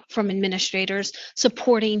at the top from administrators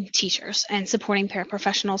supporting teachers and supporting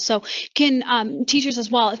paraprofessionals. So can teachers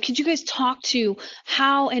as well, could you guys talk to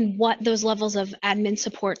how and what those levels of admin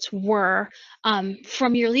supports were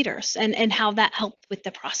from your leaders, and how that helped with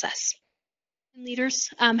the process? And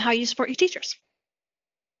leaders, how you support your teachers?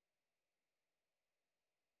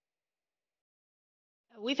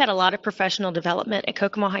 We've had a lot of professional development at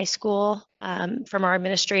Kokomo High School from our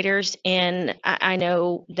administrators, and I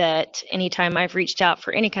know that anytime I've reached out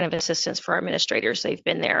for any kind of assistance for our administrators, they've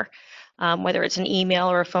been there, whether it's an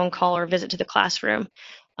email or a phone call or a visit to the classroom,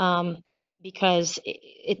 because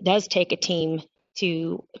it does take a team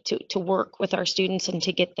to work with our students and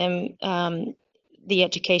to get them the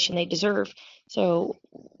education they deserve. So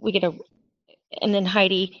we get and then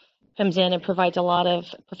Heidi comes in and provides a lot of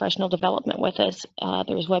professional development with us.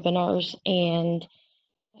 There's webinars and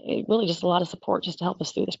really just a lot of support just to help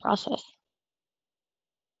us through this process.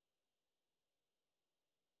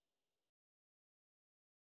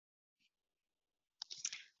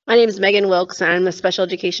 My name is Megan Wilkes. I'm a special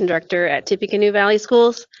education director at Tippecanoe Valley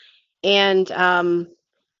Schools. And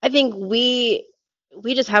I think we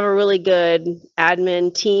just have a really good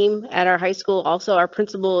admin team at our high school. Also, our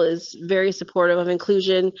principal is very supportive of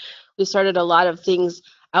inclusion. We started a lot of things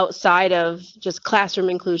outside of just classroom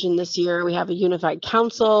inclusion this year. We have a unified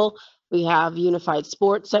council. We have unified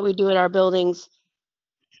sports that we do at our buildings.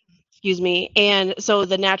 Excuse me. And so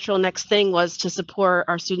the natural next thing was to support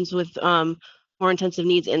our students with more intensive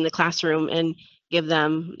needs in the classroom and give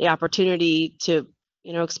them the opportunity to,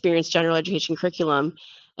 experience general education curriculum.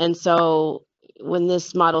 And so when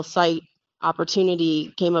this model site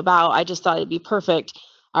opportunity came about, I just thought it'd be perfect.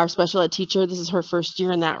 Our special ed teacher, this is her first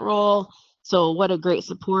year in that role. So what a great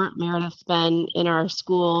support Meredith's been in our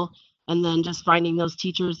school. And then just finding those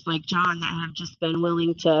teachers like John that have just been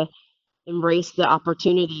willing to embrace the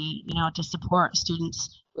opportunity, to support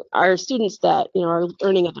students our students that, are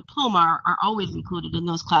earning a diploma are always included in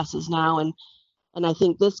those classes now. And I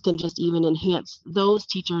think this can just even enhance those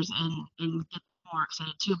teachers and get more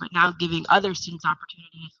excited too, but now giving other students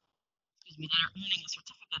opportunities, that are earning a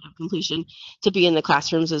certificate of completion to be in the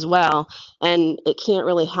classrooms as well. And it can't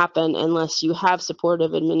really happen unless you have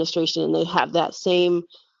supportive administration and they have that same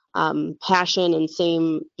passion and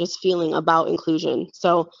same just feeling about inclusion.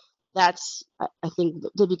 So that's, I think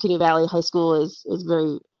Tippecanoe Valley High School is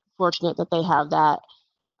very fortunate that they have that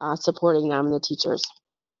supporting them and the teachers.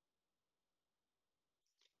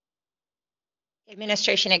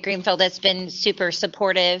 Administration at Greenfield has been super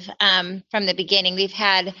supportive from the beginning. We've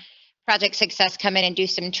had Project Success come in and do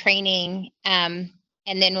some training. And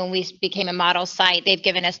then when we became a model site, they've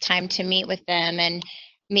given us time to meet with them and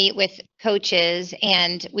meet with coaches.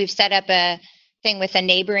 And we've set up a thing with a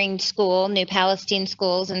neighboring school, New Palestine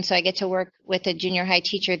Schools. And so I get to work with a junior high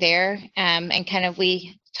teacher there and kind of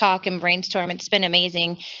we talk and brainstorm. It's been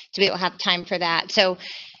amazing to be able to have time for that. So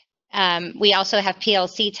we also have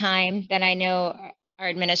PLC time that I know our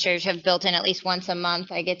administrators have built in at least once a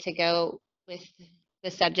month. I get to go with the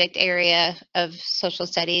subject area of social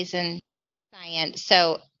studies and science.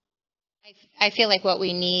 So I feel like what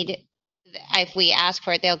we need, if we ask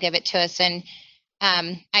for it, they'll give it to us. And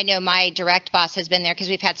I know my direct boss has been there because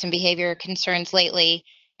we've had some behavior concerns lately.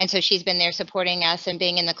 And so she's been there supporting us and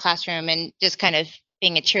being in the classroom and just kind of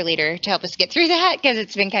being a cheerleader to help us get through that because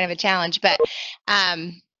it's been kind of a challenge. But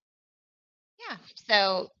yeah,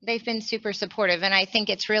 so they've been super supportive. And I think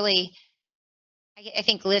it's really, I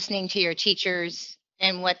think listening to your teachers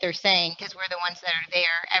and what they're saying, because we're the ones that are there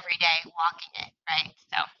every day walking it, right?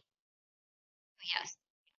 So, yes.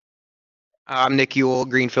 I'm Nick Ewell,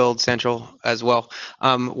 Greenfield Central as well.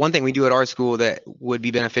 One thing we do at our school that would be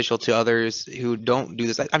beneficial to others who don't do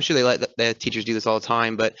this, I'm sure they let the teachers do this all the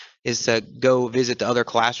time, but is to go visit the other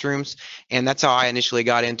classrooms. And that's how I initially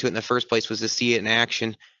got into it in the first place, was to see it in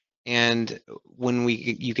action. And when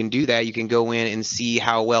you can do that, you can go in and see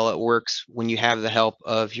how well it works when you have the help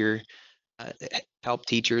of your help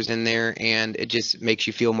teachers in there, and it just makes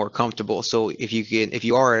you feel more comfortable. So if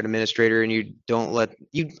you are an administrator and you don't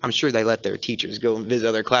I'm sure they let their teachers go and visit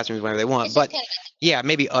other classrooms whenever they want, but yeah,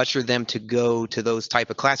 maybe usher them to go to those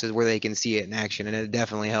type of classes where they can see it in action, and it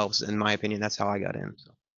definitely helps. In my opinion, that's how I got in.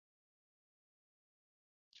 So.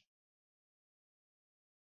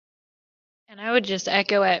 And I would just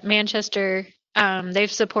echo at Manchester.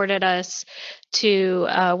 They've supported us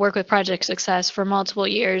to work with Project Success for multiple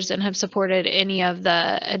years and have supported any of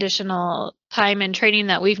the additional time and training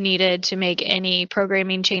that we've needed to make any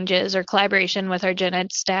programming changes or collaboration with our gen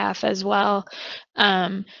ed staff as well.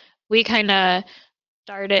 We kind of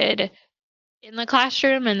started in the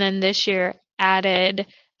classroom and then this year added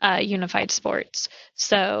unified sports.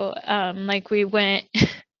 So like we went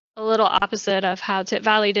a little opposite of how Tip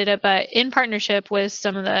Valley did it, but in partnership with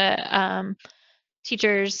some of the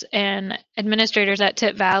teachers and administrators at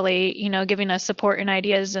Tip Valley, giving us support and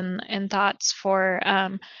ideas and thoughts for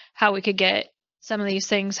how we could get some of these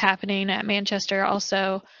things happening at Manchester.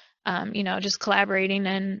 Also, just collaborating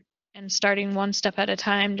and starting one step at a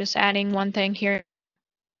time, just adding one thing here.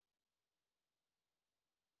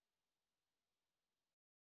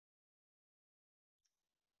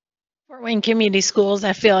 Fort Wayne Community Schools,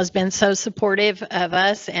 I feel, has been so supportive of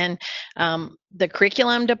us, and the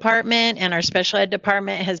curriculum department and our special ed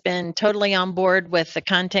department has been totally on board with the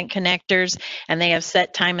content connectors, and they have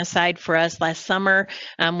set time aside for us. Last summer,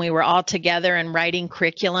 we were all together and writing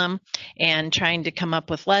curriculum and trying to come up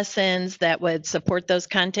with lessons that would support those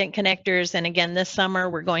content connectors. And again, this summer,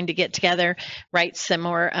 we're going to get together, write some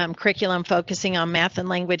more curriculum focusing on math and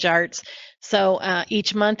language arts. So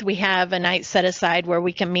each month we have a night set aside where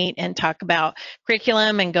we can meet and talk about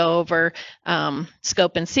curriculum and go over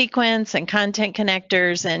scope and sequence and content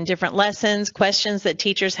connectors and different lessons, questions that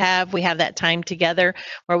teachers have. We have that time together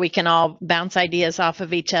where we can all bounce ideas off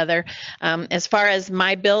of each other. As far as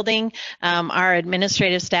my building, our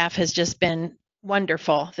administrative staff has just been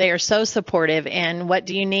wonderful. They are so supportive. And what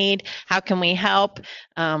do you need? How can we help?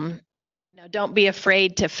 Don't be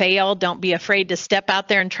afraid to fail. Don't be afraid to step out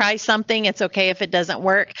there and try something. It's okay if it doesn't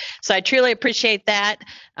work. So I truly appreciate that.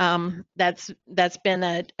 That's been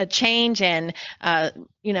a change, and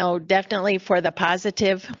definitely for the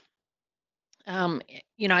positive.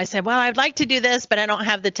 I said, well, I'd like to do this, but I don't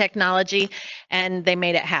have the technology, and they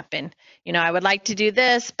made it happen. I would like to do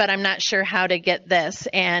this, but I'm not sure how to get this.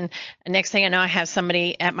 And next thing I know, I have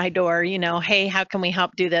somebody at my door, hey, how can we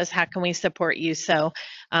help do this? How can we support you? So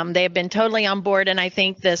they have been totally on board. And I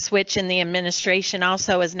think the switch in the administration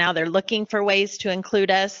also is now they're looking for ways to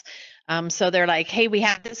include us. So they're like, hey, we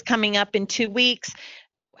have this coming up in 2 weeks.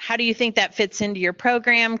 how do you think that fits into your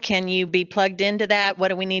program? Can you be plugged into that? What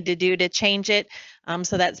do we need to do to change it?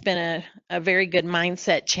 So that's been a very good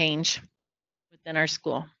mindset change within our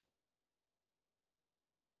school.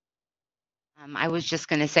 I was just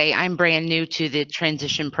going to say I'm brand new to the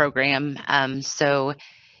transition program, so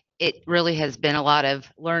it really has been a lot of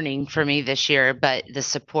learning for me this year, but the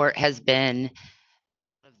support has been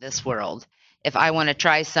of this world. If I want to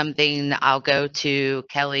try something, I'll go to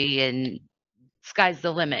Kelly and sky's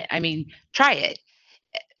the limit. I mean, try it.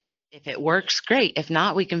 If it works, great. If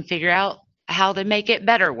not, we can figure out how to make it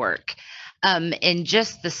better work. And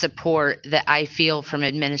just the support that I feel from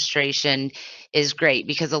administration is great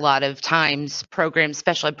because a lot of times programs,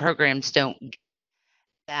 special ed programs don't get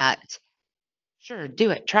that. Sure, do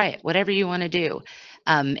it, try it, whatever you want to do.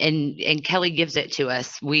 And Kelly gives it to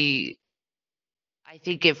us. I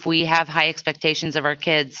think if we have high expectations of our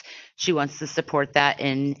kids, she wants to support that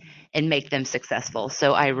and make them successful.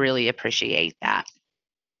 So I really appreciate that.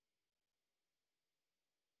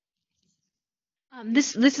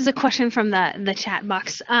 This is a question from the chat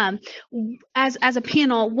box. As a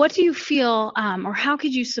panel, what do you feel, or how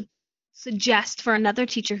could you suggest for another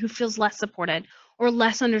teacher who feels less supported or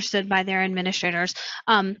less understood by their administrators?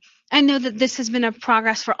 I know that this has been a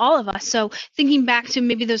progress for all of us. So thinking back to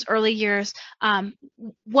maybe those early years,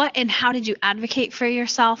 what and how did you advocate for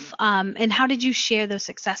yourself, and how did you share those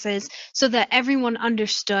successes so that everyone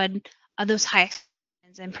understood those high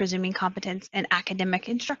expectations and presuming competence in academic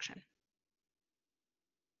instruction?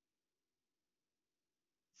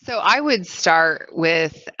 So I would start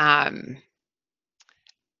with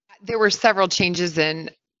there were several changes in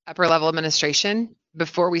upper level administration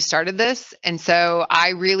before we started this. And so I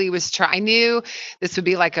really I knew this would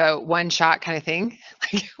be like a one shot kind of thing.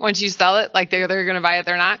 Like once you sell it, like they're going to buy it,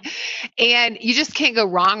 they're not. And you just can't go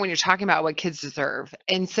wrong when you're talking about what kids deserve.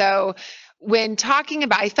 And so when talking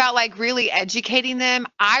about, I felt like really educating them,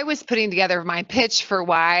 I was putting together my pitch for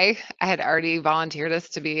why I had already volunteered us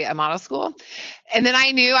to be a model school. And then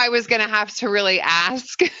I knew I was going to have to really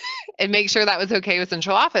ask and make sure that was okay with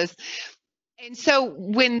central office. And so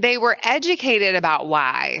when they were educated about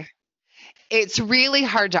why, it's really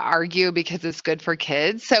hard to argue because it's good for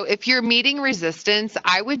kids. So if you're meeting resistance,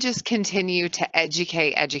 I would just continue to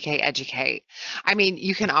educate. I mean,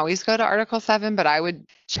 you can always go to Article 7, but I would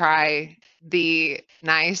try the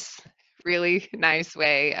nice, really nice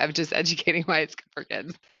way of just educating why it's good for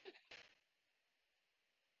kids.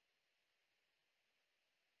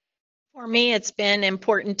 For me, it's been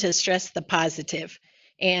important to stress the positive.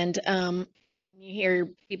 And you hear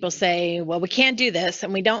people say, well, we can't do this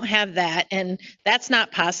and we don't have that. And that's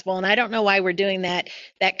not possible. And I don't know why we're doing that.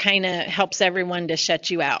 That kind of helps everyone to shut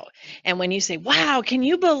you out. And when you say, wow, can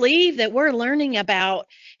you believe that we're learning about,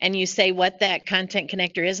 and you say what that content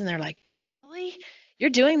connector is, and they're like, really? You're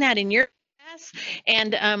doing that in your class?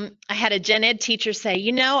 And I had a gen ed teacher say,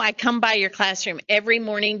 you know, I come by your classroom every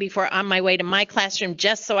morning before on my way to my classroom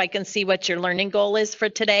just so I can see what your learning goal is for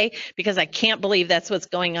today, because I can't believe that's what's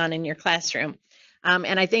going on in your classroom.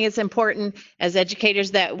 And I think it's important as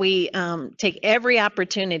educators that we take every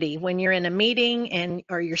opportunity when you're in a meeting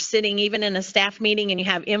or you're sitting even in a staff meeting and you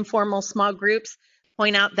have informal small groups,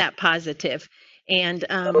 point out that positive. And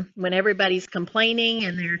when everybody's complaining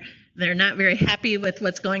and they're not very happy with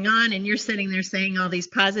what's going on and you're sitting there saying all these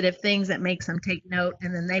positive things, that makes them take note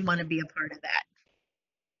and then they want to be a part of that.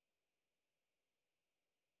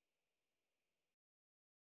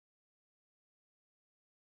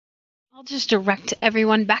 I'll just direct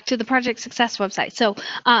everyone back to the Project Success website. So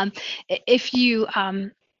if you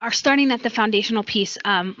are starting at the foundational piece,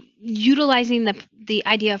 utilizing the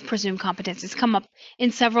idea of presumed competence has come up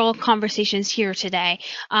in several conversations here today.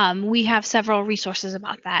 We have several resources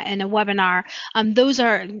about that and a webinar.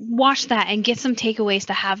 Watch that and get some takeaways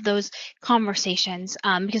to have those conversations,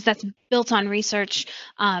 because that's built on research,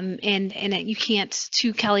 and you can't,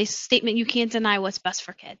 to Kelly's statement, you can't deny what's best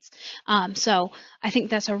for kids. So I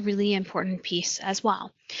think that's a really important piece as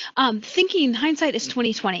well. Hindsight is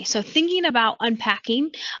 2020. So thinking about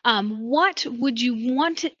unpacking, what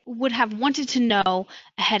would have wanted to know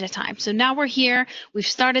ahead of time? So now we're here, we've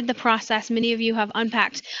started the process. Many of you have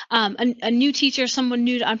unpacked. A new teacher, someone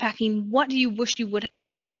new to unpacking, what do you wish you would have?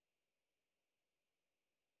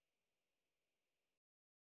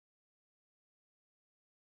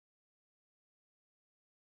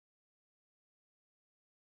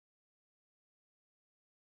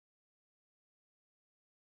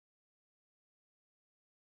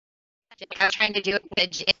 I'm trying to do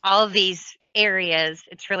it in all of these areas.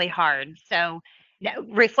 It's really hard. So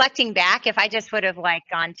reflecting back, if I just would have like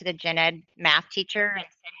gone to the gen ed math teacher and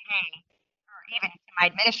said, hey, or even to my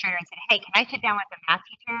administrator and said, hey, can I sit down with the math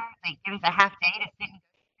teacher? Like, give us a half day to sit and go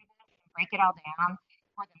through this and break it all down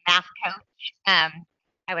for the math coach.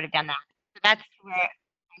 I would have done that. So that's where,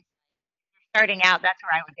 starting out, that's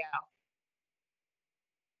where I would go.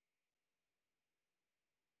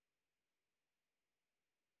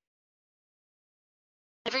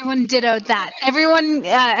 Everyone dittoed that. Everyone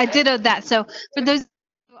dittoed that. So for those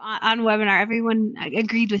on webinar, everyone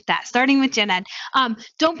agreed with that. Starting with Gen Ed,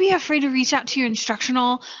 don't be afraid to reach out to your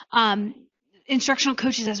instructional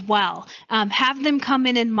coaches as well. Have them come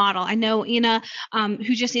in and model. I know Ina,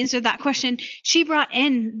 who just answered that question, she brought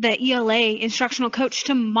in the ELA instructional coach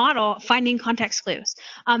to model finding context clues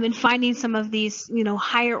and finding some of these,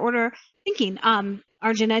 higher order thinking.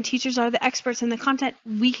 Our gen ed teachers are the experts in the content.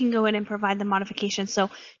 We can go in and provide the modifications. So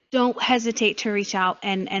don't hesitate to reach out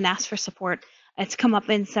and ask for support. It's come up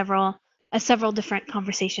in several different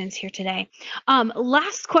conversations here today.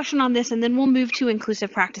 Last question on this, and then we'll move to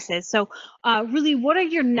inclusive practices. So really, what are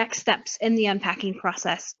your next steps in the unpacking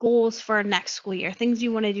process? Goals for next school year? Things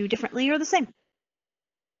you want to do differently or the same?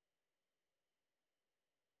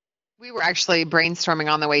 We were actually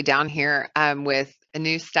brainstorming on the way down here with a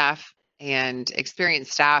new staff and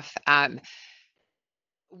experienced staff.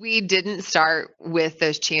 We didn't start with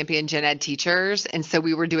those champion gen ed teachers. And so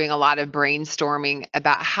we were doing a lot of brainstorming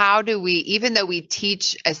about how do we, even though we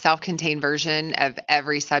teach a self-contained version of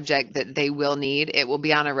every subject that they will need, it will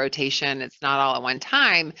be on a rotation. It's not all at one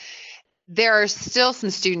time. There are still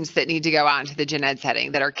some students that need to go out into the gen ed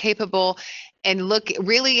setting that are capable, and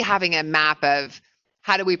really having a map of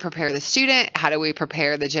how do we prepare the student? How do we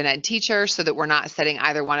prepare the gen ed teacher so that we're not setting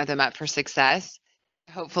either one of them up for success?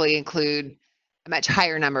 Hopefully include a much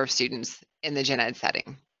higher number of students in the gen ed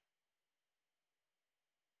setting.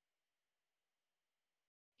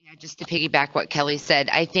 Yeah, just to piggyback what Kelly said,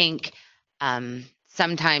 I think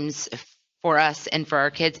sometimes for us and for our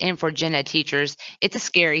kids and for gen ed teachers, it's a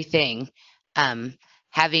scary thing.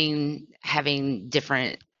 Having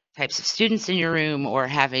different types of students in your room, or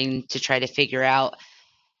having to try to figure out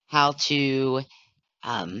how to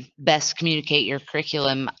best communicate your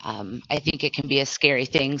curriculum. I think it can be a scary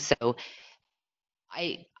thing. So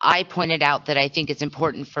I pointed out that I think it's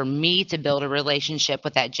important for me to build a relationship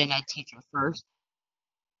with that gen ed teacher first,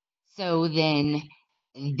 so then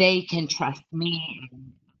they can trust me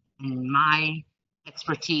and my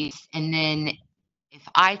expertise. And then if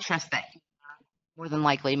I trust that, more than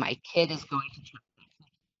likely my kid is going to trust that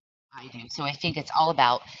I do. So I think it's all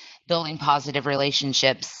about building positive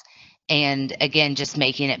relationships, and again, just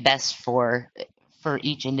making it best for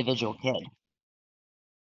each individual kid.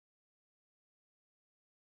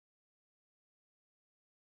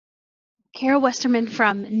 Kara Westerman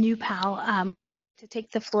from New Pal to take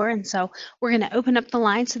the floor, and so we're going to open up the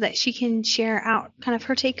line so that she can share out kind of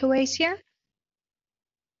her takeaways here.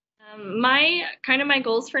 My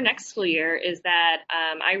goals for next school year is that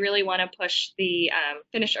I really want to push the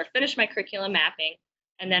finish my curriculum mapping,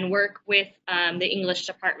 and then work with the English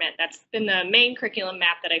department. That's been the main curriculum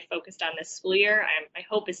map that I focused on this school year. My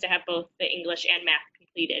hope is to have both the English and math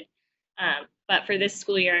completed. But for this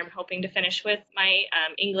school year, I'm hoping to finish with my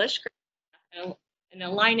English and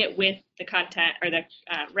align it with the content, or the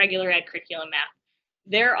regular ed curriculum map.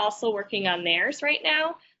 They're also working on theirs right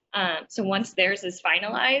now. So once theirs is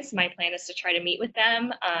finalized, my plan is to try to meet with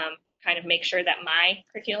them, kind of make sure that my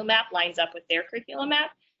curriculum map lines up with their curriculum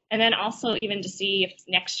map. And then also even to see if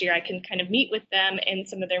next year I can kind of meet with them in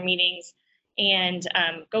some of their meetings and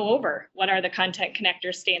go over what are the content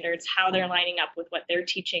connector standards, how they're lining up with what they're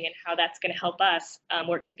teaching, and how that's going to help us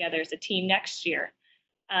work together as a team next year.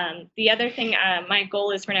 The other thing my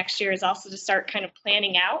goal is for next year is also to start kind of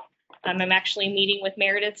planning out. I'm actually meeting with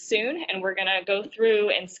Meredith soon, and we're going to go through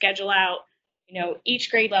and schedule out,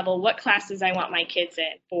 each grade level, what classes I want my kids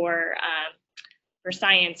in for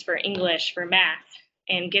science, for English, for math,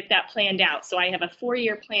 and get that planned out. So I have a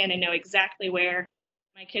 4-year plan and know exactly where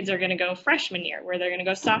my kids are going to go freshman year, where they're going to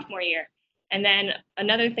go sophomore year. And then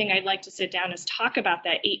another thing I'd like to sit down is talk about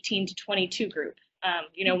that 18 to 22 group.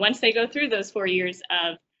 Once they go through those 4 years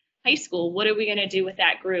of high school, what are we going to do with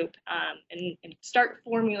that group, and start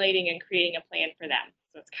formulating and creating a plan for them.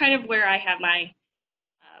 So it's kind of where I have my,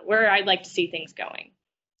 where I'd like to see things going.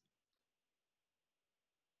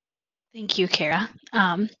 Thank you, Kara.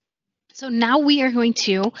 So now we are going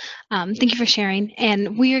to, thank you for sharing,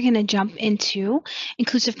 and we are going to jump into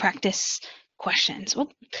inclusive practice questions.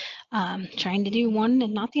 Trying to do one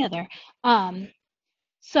and not the other.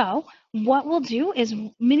 So what we'll do is,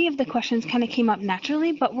 many of the questions kind of came up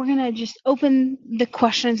naturally, but we're going to just open the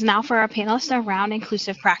questions now for our panelists around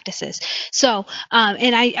inclusive practices. So,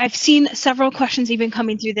 and I've seen several questions even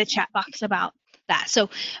coming through the chat box about that. So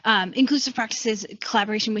inclusive practices,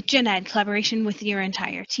 collaboration with gen ed, collaboration with your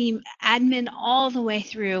entire team, admin, all the way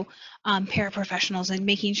through paraprofessionals, and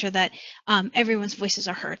making sure that everyone's voices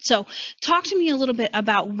are heard. So talk to me a little bit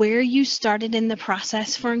about where you started in the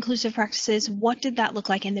process for inclusive practices. What did that look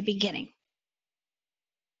like in the beginning?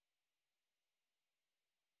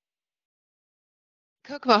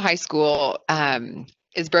 Kokomo High School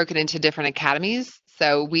is broken into different academies.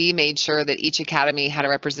 So we made sure that each academy had a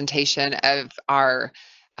representation of our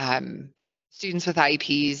students with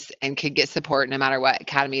IEPs and could get support no matter what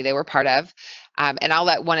academy they were part of. And I'll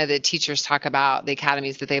let one of the teachers talk about the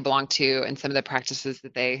academies that they belong to and some of the practices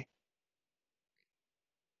that they.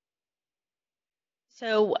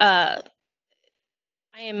 So I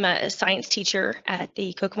am a science teacher at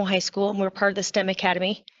the Kokomo High School, and we're part of the STEM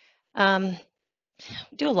Academy.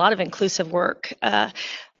 Do a lot of inclusive work.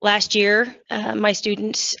 Last year, my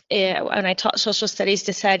students, when I taught social studies,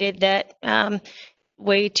 decided that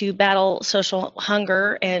way to battle social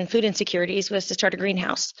hunger and food insecurities was to start a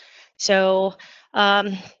greenhouse. So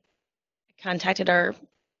I contacted our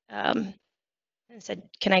and said,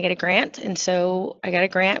 can I get a grant? And so I got a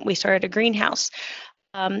grant. We started a greenhouse.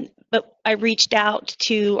 But I reached out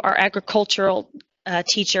to our agricultural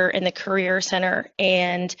teacher in the career center,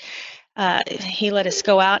 and he let us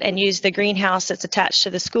go out and use the greenhouse that's attached to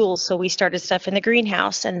the school. So we started stuff in the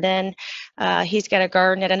greenhouse, and then he's got a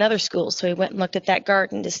garden at another school. So we went and looked at that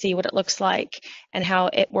garden to see what it looks like and how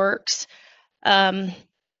it works.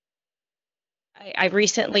 I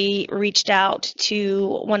recently reached out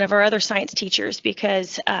to one of our other science teachers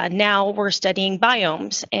because now we're studying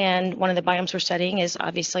biomes, and one of the biomes we're studying is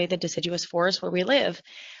obviously the deciduous forest where we live.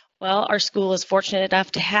 Well, our school is fortunate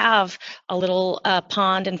enough to have a little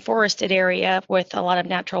pond and forested area with a lot of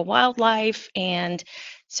natural wildlife, and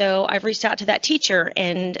so I've reached out to that teacher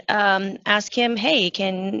and asked him, hey,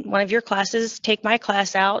 can one of your classes take my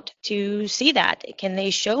class out to see that? Can they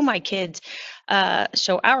show my kids,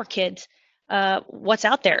 show our kids what's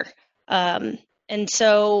out there? And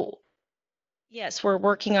so, yes, we're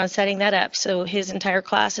working on setting that up. So his entire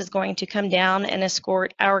class is going to come down and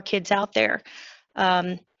escort our kids out there.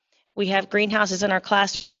 We have greenhouses in our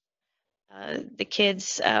class. The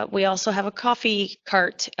kids, we also have a coffee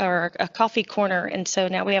cart or a coffee corner. And so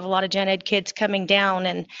now we have a lot of gen ed kids coming down,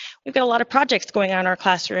 and we've got a lot of projects going on in our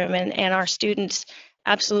classroom, and our students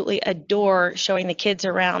absolutely adore showing the kids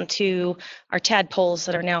around to our tadpoles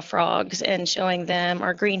that are now frogs and showing them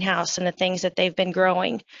our greenhouse and the things that they've been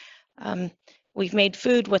growing. We've made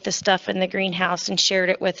food with the stuff in the greenhouse and shared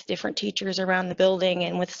it with different teachers around the building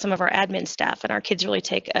and with some of our admin staff. And our kids really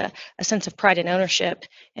take a sense of pride and ownership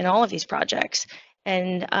in all of these projects.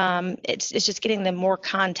 And it's just getting them more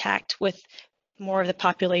contact with more of the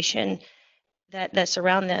population that's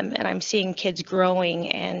around them. And I'm seeing kids growing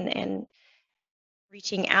and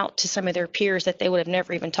reaching out to some of their peers that they would have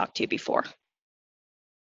never even talked to before.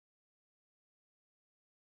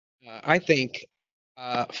 I think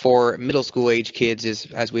for middle school age kids is,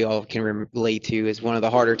 as we all can relate to, is one of the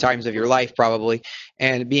harder times of your life probably.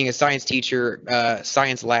 And being a science teacher,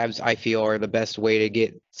 science labs I feel are the best way to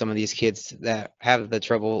get some of these kids that have the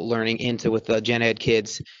trouble learning into with the gen ed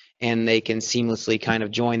kids, and they can seamlessly kind of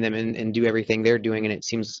join them and do everything they're doing, and it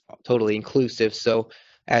seems totally inclusive. So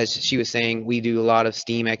as she was saying, we do a lot of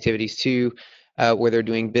STEAM activities too, where they're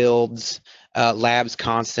doing builds, labs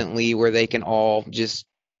constantly where they can all just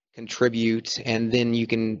contribute, and then you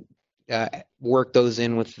can work those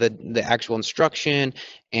in with the actual instruction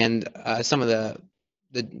and some of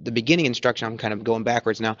the beginning instruction. I'm kind of going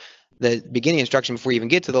backwards now. The beginning instruction before you even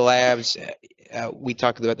get to the labs, we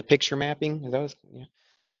talked about the picture mapping. Is that what,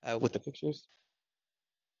 yeah, with the pictures?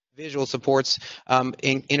 Visual supports,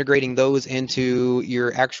 integrating those into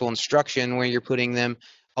your actual instruction where you're putting them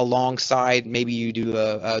alongside. Maybe you do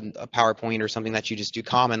a PowerPoint or something that you just do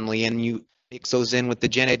commonly, and you mix those in with the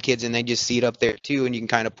gen ed kids, and they just see it up there too, and you can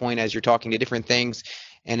kind of point as you're talking to different things,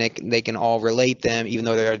 and they can all relate them even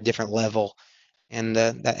though they're at a different level, and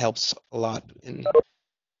that helps a lot.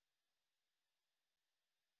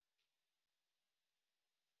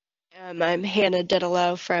 I'm Hannah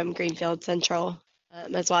Diddalow from Greenfield Central,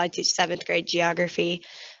 as well. I teach 7th grade geography.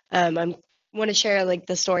 I want to share like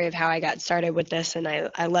the story of how I got started with this, and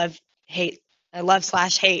I love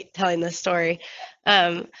slash hate telling this story.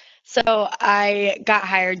 So I got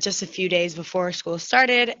hired just a few days before school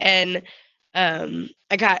started, and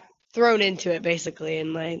I got thrown into it basically.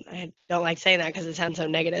 And I don't like saying that because it sounds so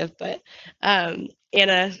negative, but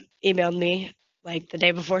Anna emailed me like the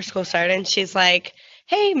day before school started, and she's like,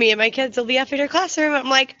 hey, me and my kids will be up in your classroom. I'm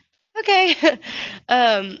like, okay.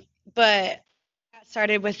 But got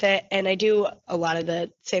started with it, and I do a lot of the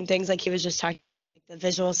same things like he was just talking the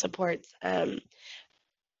visual supports.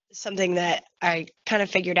 Something that I kind of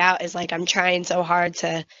figured out is like I'm trying so hard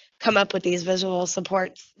to come up with these visual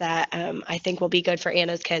supports that I think will be good for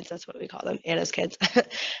Anna's kids. That's what we call them, Anna's kids.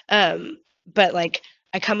 But like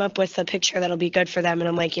I come up with a picture that'll be good for them, and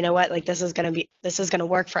I'm like, you know what? Like this is gonna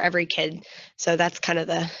work for every kid. So that's kind of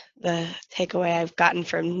the takeaway I've gotten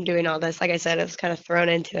from doing all this. Like I said, I was kind of thrown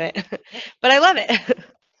into it, but I love it.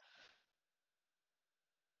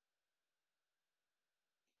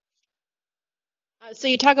 So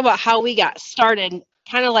you talk about how we got started,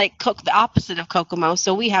 kind of like the opposite of Kokomo.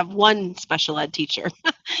 So we have one special ed teacher.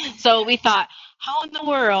 So we thought, how in the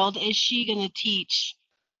world is she going to teach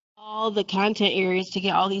all the content areas to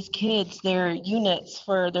get all these kids their units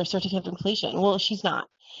for their certificate of completion? Well, she's not.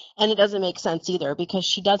 And it doesn't make sense either because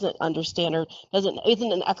she doesn't understand or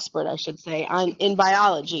isn't an expert, I should say, in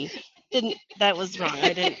biology. That was wrong.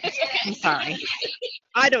 I'm sorry.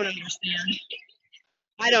 I don't understand.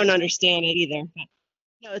 I don't understand it either.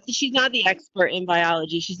 No, she's not the expert in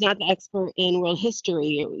biology. She's not the expert in world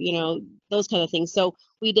history, those kind of things. So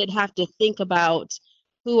we did have to think about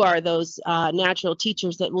who are those natural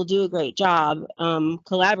teachers that will do a great job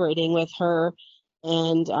collaborating with her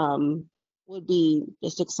and would be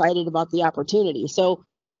just excited about the opportunity. So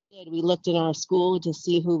we looked in our school to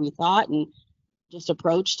see who we thought and just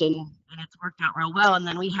approached and it's worked out real well. And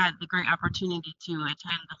then we had the great opportunity to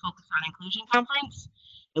attend the Focus on Inclusion conference.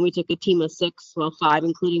 And we took a team of 6, well, 5,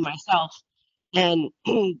 including myself. And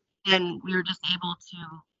and we were just able to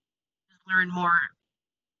learn more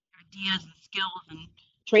ideas and skills and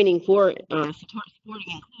training for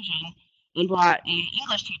supporting inclusion and brought a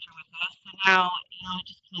English teacher with us. So now, it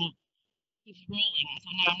just kind of keeps rolling. So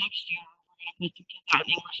now next year, we're going to put some kids out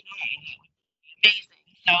in English 9. That would be amazing.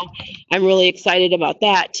 So I'm really excited about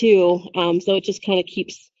that too. So it just kind of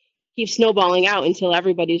keeps snowballing out until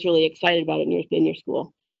everybody's really excited about it in your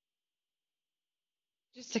school.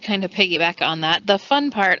 Just to kind of piggyback on that, the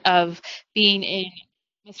fun part of being in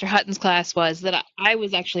Mr. Hutton's class was that I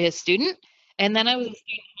was actually a student, and then I was a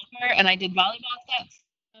student helper, and I did volleyball sets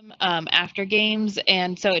after games,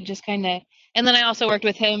 and so it just kind of, and then I also worked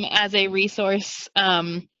with him as a resource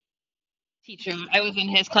teacher. I was in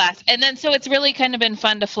his class, and then so it's really kind of been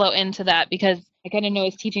fun to flow into that because I kind of know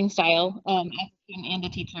his teaching style as a student and a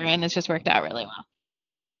teacher, and it's just worked out really well.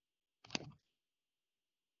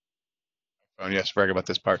 Oh, yes, forgot about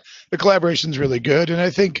this part. The collaboration is really good. And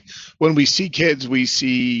I think when we see kids,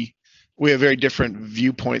 we have very different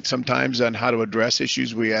viewpoints sometimes on how to address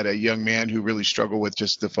issues. We had a young man who really struggled with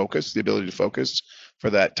just the ability to focus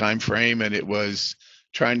for that time frame. And it was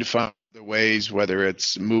trying to find the ways, whether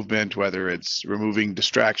it's movement, whether it's removing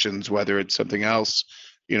distractions, whether it's something else.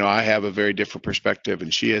 I have a very different perspective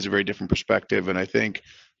and she has a very different perspective. And I think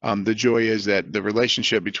the joy is that the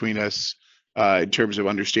relationship between us in terms of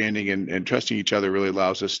understanding and trusting each other really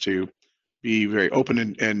allows us to be very open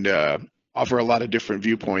and offer a lot of different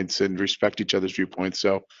viewpoints and respect each other's viewpoints.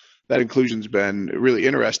 So that inclusion's been really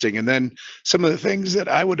interesting. And then some of the things that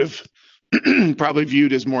I would have probably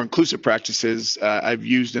viewed as more inclusive practices, I've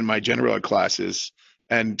used in my general ed classes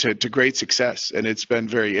and to great success. And it's been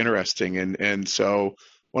very interesting. And so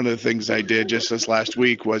one of the things I did just this last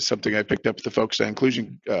week was something I picked up at the Focus on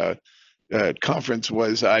Inclusion conference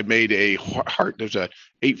was I made a heart. There's a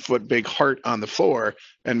 8-foot big heart on the floor,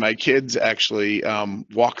 and my kids actually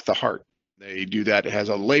walk the heart. They do that. It has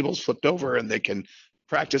all the labels flipped over, and they can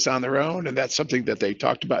practice on their own. And that's something that they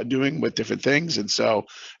talked about doing with different things. And so,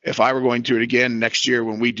 if I were going to do it again next year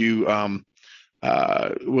when we do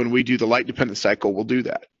the light dependent cycle, we'll do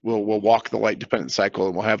that. We'll walk the light dependent cycle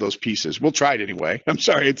and we'll have those pieces. We'll try it anyway. I'm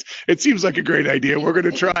sorry. It seems like a great idea. We're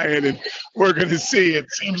going to try it and we're going to see. It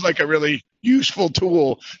seems like a really useful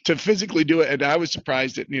tool to physically do it. And I was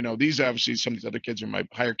surprised that, these obviously some of these other kids are my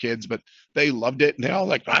higher kids, but they loved it. And they all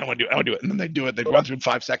like, I don't want to do it. I want to do it. And then they do it. They run through in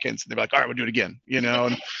 5 seconds and they're like, all right, we'll do it again,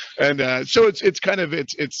 and so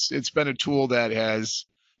it's been a tool that has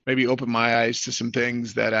maybe open my eyes to some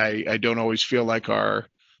things that I don't always feel like are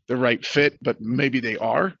the right fit, but maybe they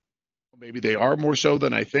are. Maybe they are more so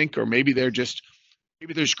than I think, or maybe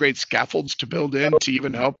there's great scaffolds to build in to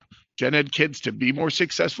even help gen ed kids to be more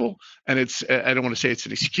successful. And I don't want to say it's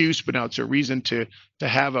an excuse, but now it's a reason to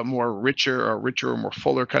have a more richer or more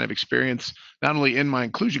fuller kind of experience, not only in my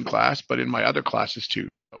inclusion class, but in my other classes too.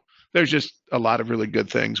 So there's just a lot of really good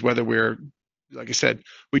things, whether we're, like I said,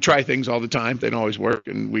 we try things all the time. They don't always work,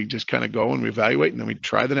 and we just kind of go and we evaluate, and then we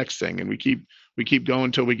try the next thing, and we keep going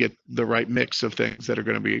until we get the right mix of things that are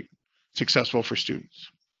going to be successful for students.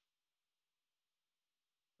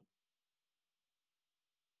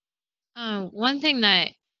 One thing that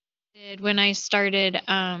I did when I started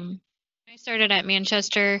my I started at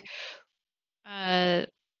Manchester. The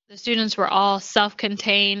students were all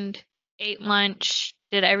self-contained, ate lunch,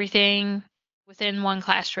 did everything within one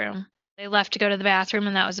classroom. They left to go to the bathroom,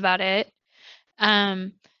 and that was about it.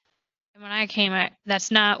 And when I came,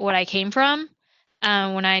 that's not what I came from.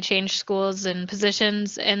 When I changed schools and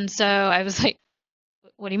positions, and so I was like,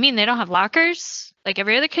 "What do you mean they don't have lockers like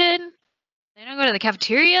every other kid? They don't go to the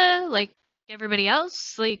cafeteria like everybody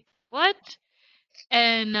else? Like what?"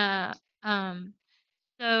 And um,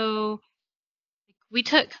 so we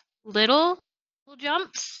took little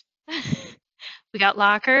jumps. We got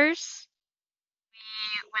lockers. We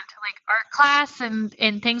went to like art class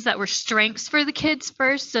and things that were strengths for the kids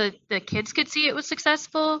first, so the kids could see it was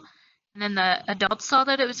successful, and then the adults saw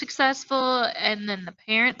that it was successful, and then the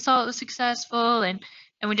parents saw it was successful, and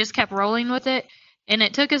we just kept rolling with it. And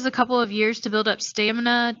it took us a couple of years to build up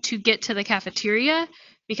stamina to get to the cafeteria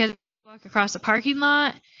because we walk across a parking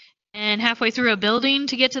lot and halfway through a building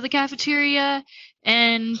to get to the cafeteria.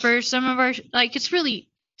 And for some of our, like, it's really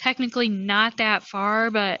technically not that far,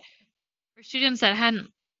 but for students that hadn't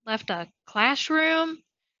left a classroom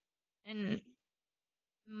in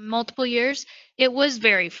multiple years, it was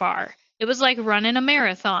very far. It was like running a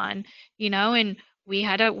marathon, and we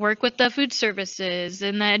had to work with the food services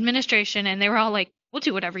and the administration, and they were all like, we'll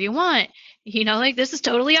do whatever you want. Like, this is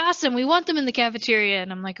totally awesome. We want them in the cafeteria. And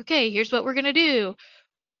I'm like, okay, here's what we're going to do.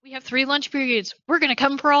 We have 3 lunch periods. We're going to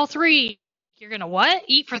come for all 3. You're going to what?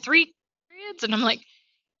 Eat for 3 periods? And I'm like,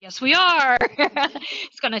 yes, we are.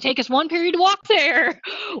 It's going to take us 1 period to walk there,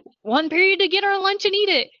 1 period to get our lunch and eat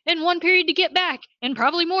it, and 1 period to get back, and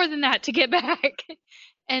probably more than that to get back.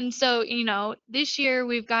 And so, this year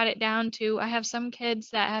we've got it down to, I have some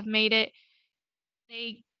kids that have made it,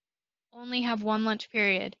 they only have 1 lunch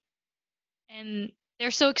period. And they're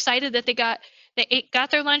so excited that they got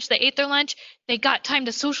their lunch, they ate their lunch, they got time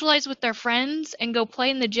to socialize with their friends and go play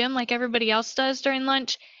in the gym like everybody else does during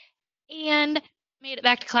lunch, and made it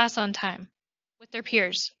back to class on time with their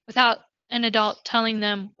peers without an adult telling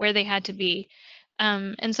them where they had to be.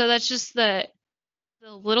 And so that's just the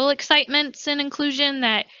little excitements and inclusion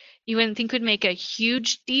that you wouldn't think would make a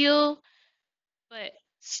huge deal, but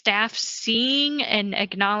staff seeing and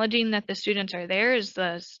acknowledging that the students are there is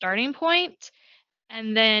the starting point.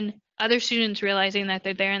 And then other students realizing that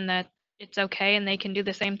they're there and that it's okay and they can do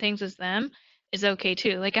the same things as them is okay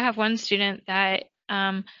too. Like, I have one student that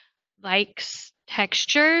likes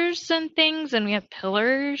textures and things, and we have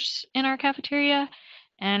pillars in our cafeteria,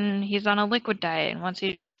 and he's on a liquid diet, and once he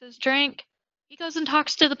gets his drink, he goes and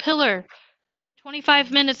talks to the pillar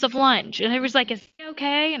 25 minutes of lunch, and everybody's like, is he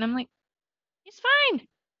okay? And I'm like, he's fine,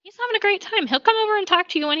 he's having a great time, he'll come over and talk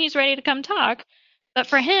to you when he's ready to come talk. But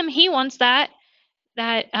for him, he wants that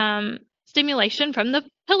stimulation from the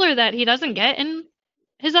pillar that he doesn't get in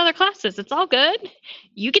his other classes. It's all good.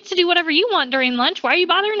 You get to do whatever you want during lunch. Why are you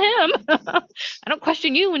bothering him? I don't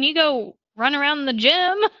question you when you go run around the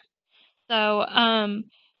gym. So,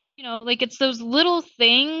 like, it's those little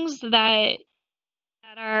things that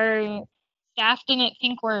our staff didn't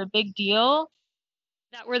think were a big deal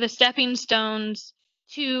that were the stepping stones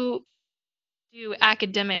to do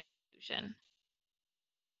academic inclusion.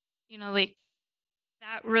 Like,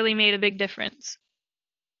 that really made a big difference.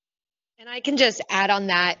 And I can just add on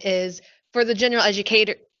that is for the general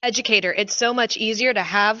educator, it's so much easier to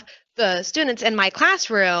have the students in my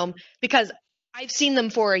classroom because I've seen them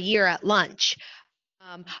for a year at lunch.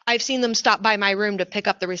 I've seen them stop by my room to pick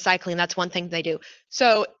up the recycling. That's one thing they do.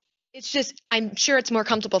 So it's just, I'm sure it's more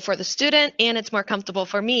comfortable for the student and it's more comfortable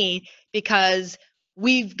for me because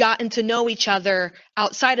we've gotten to know each other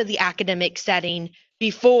outside of the academic setting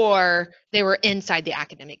before they were inside the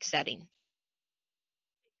academic setting.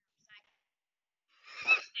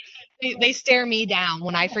 They stare me down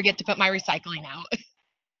when I forget to put my recycling out.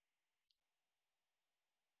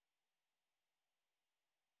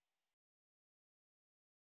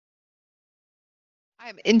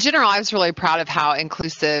 In general, I was really proud of how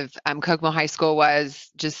inclusive Kokomo High School was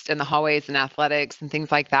just in the hallways and athletics and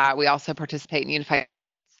things like that. We also participate in Unified.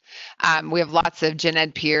 We have lots of gen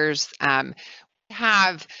ed peers. We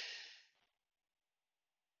have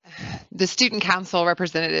the student council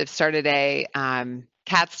representative started a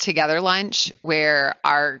Cats Together lunch where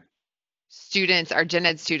our students, our gen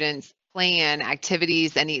ed students, plan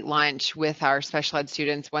activities and eat lunch with our special ed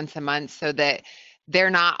students once a month so that they're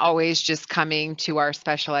not always just coming to our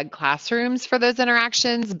special ed classrooms for those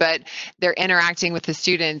interactions, but they're interacting with the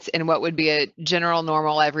students in what would be a general,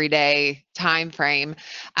 normal, everyday time frame.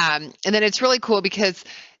 And then it's really cool because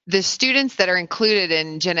the students that are included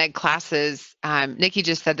in gen ed classes, Nikki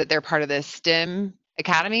just said that they're part of the STEM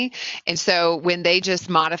Academy. And so when they just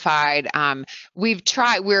modified,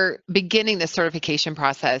 we're beginning the certification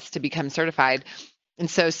process to become certified. And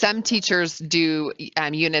so some teachers do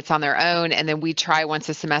units on their own, and then we try once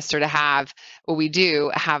a semester to have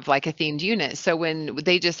like a themed unit. So when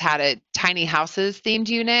they just had a tiny houses themed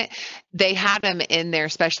unit, they had them in their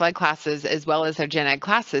special ed classes as well as their gen ed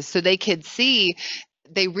classes. So they could see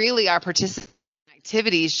they really are participating in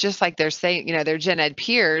activities just like they're saying, their gen ed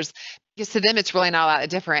peers. Because to them, it's really not all that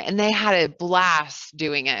different. And they had a blast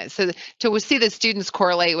doing it. So to see the students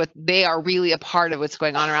correlate with they are really a part of what's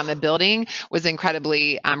going on around the building was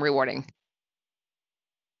incredibly rewarding.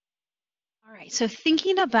 All right. So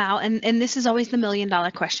thinking about, and this is always the $1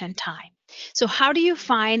 million question, time. So how do you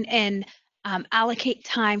find and allocate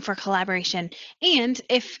time for collaboration? And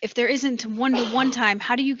if there isn't one-to-one time,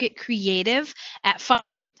 how do you get creative at finding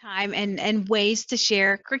time and ways to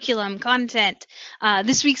share curriculum, content,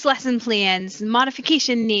 this week's lesson plans,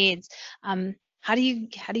 modification needs? How do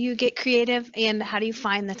you get creative, and how do you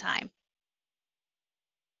find the time?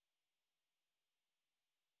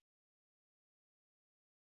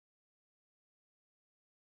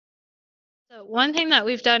 So one thing that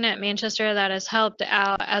we've done at Manchester that has helped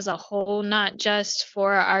out as a whole, not just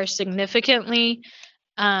for our significantly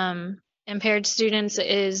impaired students,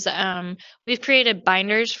 is we've created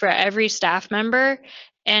binders for every staff member,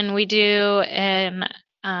 and we do an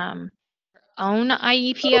own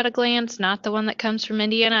IEP at a glance, not the one that comes from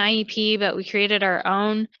Indiana IEP, but we created our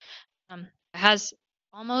own. It has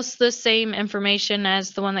almost the same information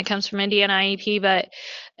as the one that comes from Indiana IEP, but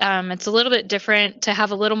it's a little bit different to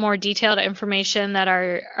have a little more detailed information that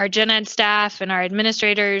our gen ed staff and our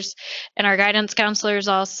administrators and our guidance counselors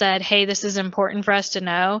all said, hey, this is important for us to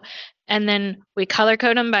know. And then we color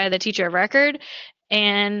code them by the teacher of record.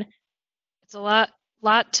 And it's a lot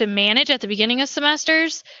to manage at the beginning of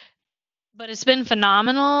semesters, but it's been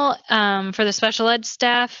phenomenal for the special ed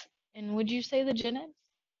staff. And would you say the gen ed?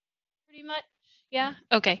 Pretty much. Yeah.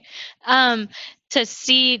 Okay. To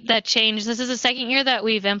see that change. This is the second year that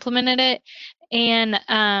we've implemented it,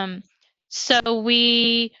 and so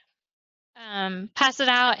we pass it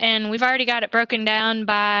out, and we've already got it broken down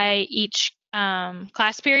by each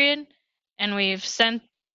class period, and we've sent.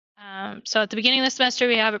 So at the beginning of the semester,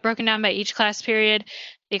 we have it broken down by each class period.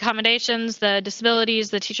 The accommodations, the disabilities,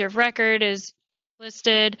 the teacher of record is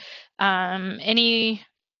listed. Any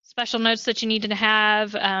special notes that you need to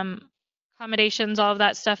have, accommodations, all of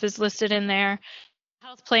that stuff is listed in there.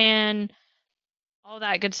 Health plan, all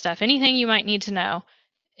that good stuff. Anything you might need to know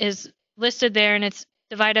is listed there, and it's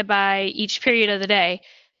divided by each period of the day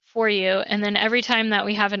for you. And then every time that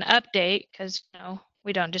we have an update, because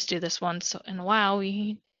we don't just do this once in a while,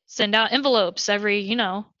 we send out envelopes every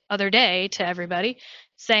other day to everybody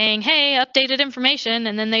saying, hey, updated information,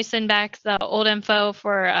 and then they send back the old info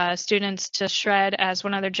for students to shred as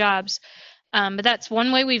one of their jobs. But that's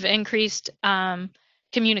one way we've increased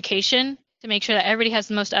communication to make sure that everybody has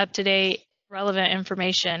the most up-to-date, relevant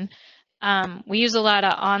information. We use a lot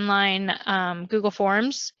of online Google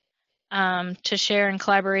Forms to share in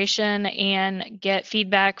collaboration and get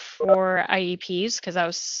feedback for IEPs, because that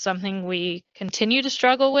was something we continue to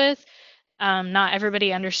struggle with. Not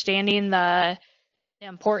everybody understanding the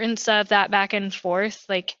importance of that back and forth.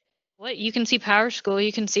 Like, what, you can see PowerSchool,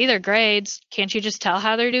 you can see their grades. Can't you just tell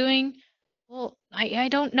how they're doing? Well, I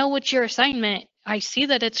don't know what's your assignment. I see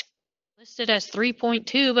that it's listed as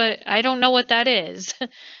 3.2, but I don't know what that is.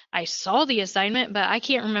 I saw the assignment, but I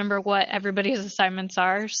can't remember what everybody's assignments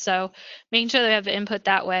are. So making sure they have input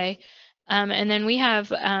that way. And then we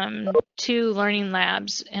have 2 learning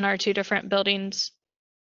labs in our 2 different buildings.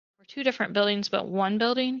 Or 2 different buildings, but 1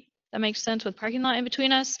 building. That makes sense, with parking lot in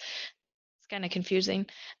between us. It's kind of confusing.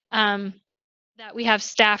 That we have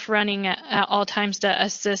staff running at all times to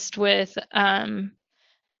assist with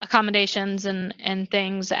accommodations and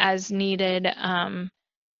things as needed. And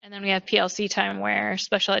then we have PLC time where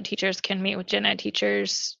special ed teachers can meet with gen ed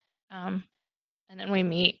teachers. And then we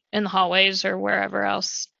meet in the hallways or wherever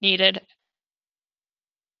else needed.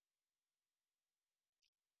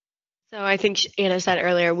 So I think Anna said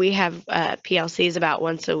earlier, we have PLCs about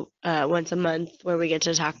once a month where we get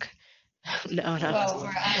to talk. No.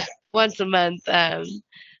 Once a month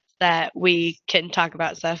that we can talk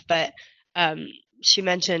about stuff. But she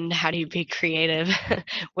mentioned, how do you be creative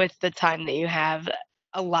with the time that you have?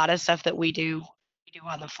 A lot of stuff that we do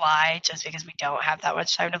on the fly, just because we don't have that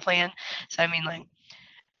much time to plan. So I mean, like,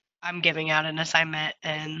 I'm giving out an assignment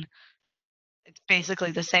and it's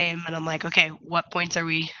basically the same, and I'm like, okay, what points are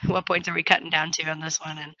we cutting down to on this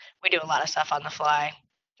one? And we do a lot of stuff on the fly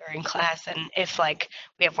during class. And if like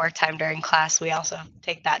we have work time during class, we also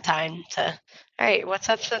take that time to, all right, what's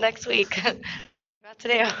up for the next week? What to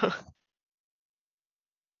do?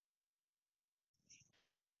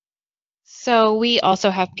 So we also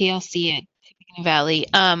have PLC at Tippecanoe Valley.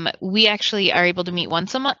 We actually are able to meet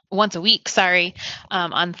once a week, sorry,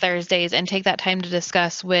 on Thursdays and take that time to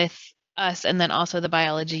discuss with us and then also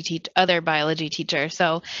the other biology teacher.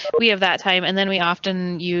 So we have that time, and then we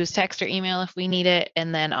often use text or email if we need it,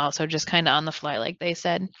 and then also just kind of on the fly, like they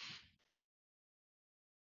said.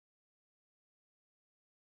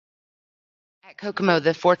 At Kokomo,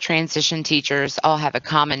 the 4 transition teachers all have a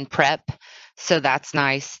common prep. So that's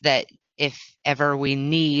nice that if ever we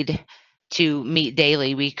need to meet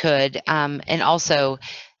daily, we could. And also,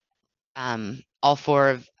 all 4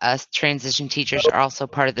 of us transition teachers are also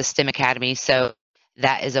part of the STEM Academy. So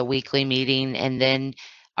that is a weekly meeting. And then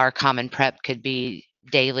our common prep could be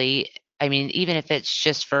daily. I mean, even if it's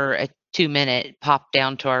just for a 2-minute pop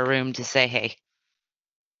down to our room to say, hey.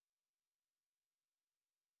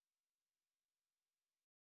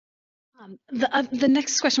 The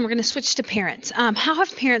next question, we're going to switch to parents. How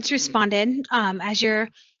have parents responded as you're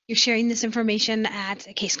sharing this information at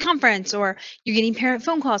a case conference or you're getting parent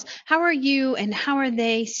phone calls? How are you and how are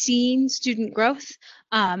they seeing student growth,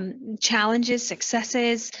 challenges,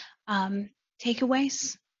 successes,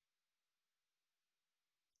 takeaways?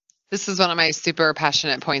 This is one of my super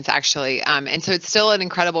passionate points, actually. And so it's still an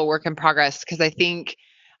incredible work in progress because I think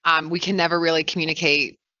we can never really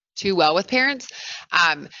communicate too well with parents.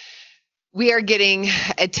 We are getting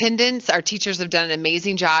attendance. Our teachers have done an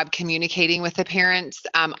amazing job communicating with the parents.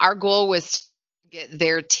 Our goal was to get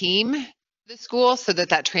their team to the school so that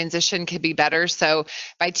that transition could be better. So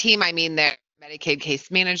by team, I mean their Medicaid case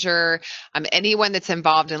manager, anyone that's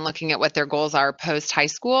involved in looking at what their goals are post high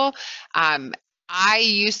school. I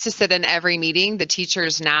used to sit in every meeting. The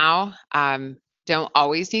teachers now don't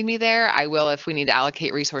always need me there. I will if we need to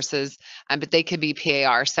allocate resources, but they could be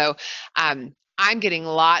PAR. So I'm getting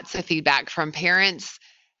lots of feedback from parents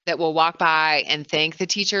that will walk by and thank the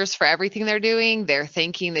teachers for everything they're doing. They're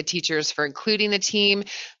thanking the teachers for including the team.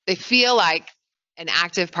 They feel like an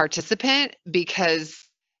active participant because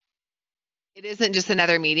it isn't just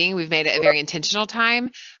another meeting. We've made it a very intentional time.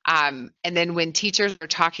 And then when teachers are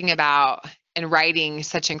talking about and writing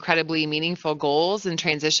such incredibly meaningful goals and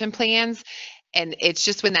transition plans, and it's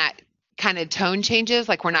just when that kind of tone changes,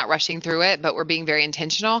 like we're not rushing through it, but we're being very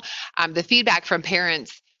intentional. The feedback from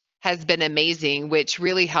parents has been amazing, which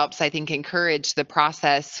really helps, I think, encourage the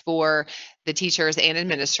process for the teachers and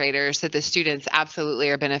administrators that the students absolutely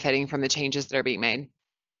are benefiting from the changes that are being made.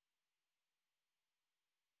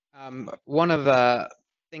 One of the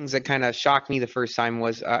things that kind of shocked me the first time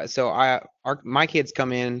was my kids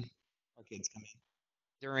come in, our kids come in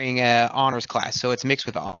during a honors class, so it's mixed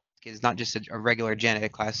with all kids, not just a regular gen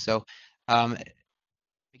ed class. So, beginning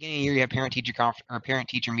of the year, you have parent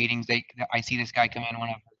teacher meetings. I see this guy come in, one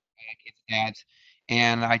of her kids' dads,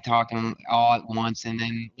 and I talk to him all at once, and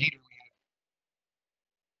then later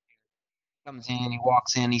comes in, he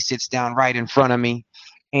walks in, he sits down right in front of me,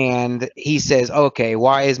 and he says, "Okay,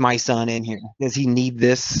 why is my son in here? Does he need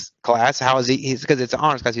this class? How is he? Because it's an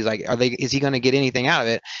honors class. He's like, is he going to get anything out of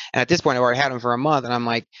it?" And at this point, I've already had him for a month, and I'm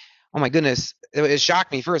like, "Oh my goodness!" It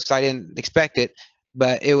shocked me first because I didn't expect it,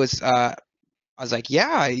 but it was. I was like,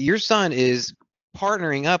 "Yeah, your son is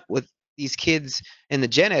partnering up with these kids in the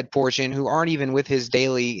gen ed portion who aren't even with his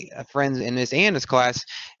daily friends in Miss Anna's class.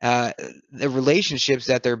 The relationships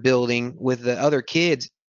that they're building with the other kids,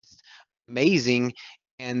 amazing,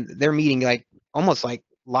 and they're meeting like almost like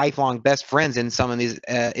lifelong best friends in some of these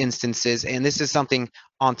instances. And this is something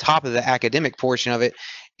on top of the academic portion of it.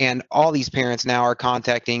 And all these parents now are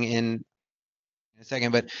contacting in a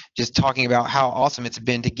second, but just talking about how awesome it's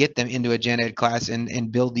been to get them into a gen ed class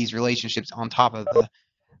and build these relationships on top of the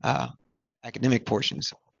academic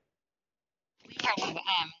portions. We have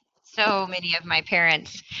so many of my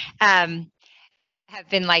parents have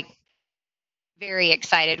been like very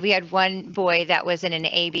excited. We had one boy that was in an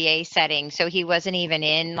ABA setting, so he wasn't even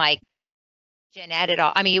in like gen ed at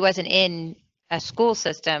all. I mean, he wasn't in a school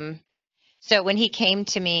system. So when he came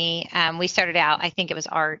to me, we started out, I think it was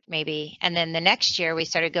art maybe. And then the next year we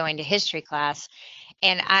started going to history class.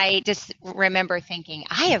 And I just remember thinking,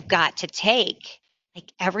 I have got to take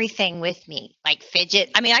like everything with me, like fidget.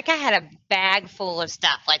 I mean, like I had a bag full of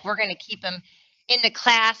stuff. Like we're going to keep him in the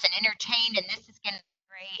class and entertained, and this is going to be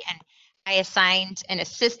great. And I assigned an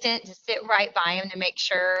assistant to sit right by him to make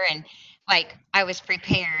sure. And like I was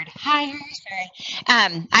prepared. Hi,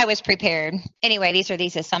 sorry. I was prepared. Anyway, these are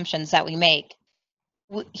these assumptions that we make.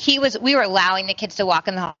 we were allowing the kids to walk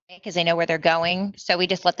in the hallway because they know where they're going. So we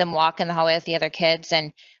just let them walk in the hallway with the other kids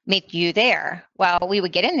and meet you there. Well, we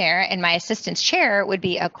would get in there and my assistant's chair would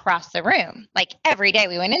be across the room. Like every day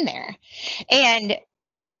we went in there. And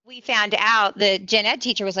we found out the gen ed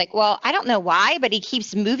teacher was like, well, I don't know why, but he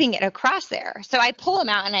keeps moving it across there. So I pull him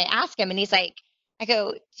out and I ask him and he's like, I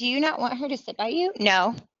go, do you not want her to sit by you?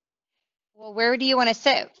 No. Well, where do you want to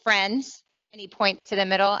sit? Friends. And he points to the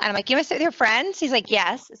middle. And I'm like, you want to sit with your friends? He's like,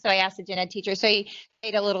 yes. So I asked the gen ed teacher. So he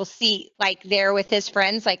made a little seat like there with his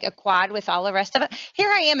friends, like a quad with all the rest of it. Here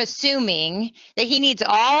I am assuming that he needs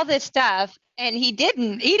all this stuff. And he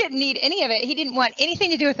didn't need any of it. He didn't want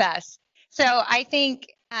anything to do with us. So I think,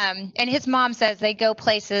 and his mom says they go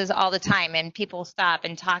places all the time and people stop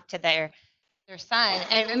and talk to their son.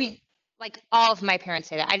 And I mean, like all of my parents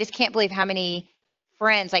say that. I just can't believe how many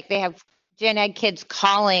friends, like they have gen ed kids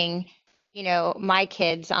calling, my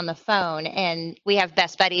kids on the phone, and we have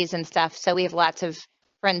best buddies and stuff. So we have lots of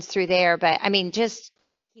friends through there. But I mean, just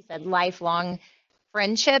he said lifelong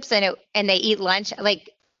friendships, and they eat lunch. Like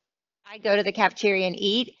I go to the cafeteria and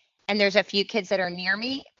eat, and there's a few kids that are near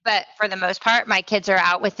me, but for the most part, my kids are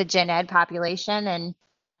out with the gen ed population, and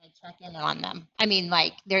I check in on them. I mean,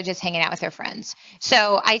 like they're just hanging out with their friends.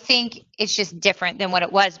 So I think it's just different than what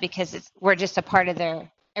it was because we're just a part of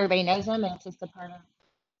everybody knows them, and it's just a part of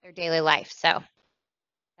their daily life. So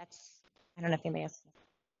I don't know if anybody else.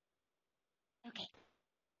 Okay.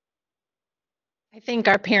 I think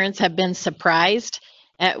our parents have been surprised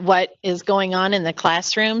at what is going on in the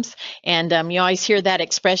classrooms. And you always hear that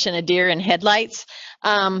expression, a deer in headlights,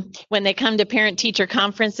 when they come to parent-teacher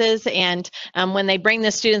conferences. And when they bring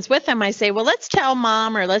the students with them, I say, well, let's tell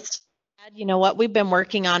mom or let's what we've been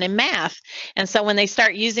working on in math. And so when they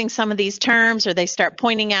start using some of these terms or they start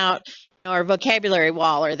pointing out our vocabulary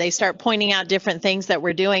wall, or they start pointing out different things that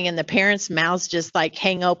we're doing, and the parents' mouths just like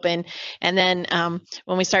hang open. And then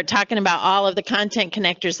when we start talking about all of the content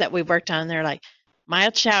connectors that we've worked on, they're like,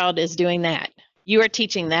 my child is doing that. You are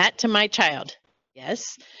teaching that to my child.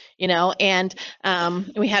 Yes. And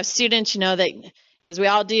we have students, that, as we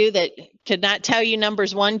all do, that could not tell you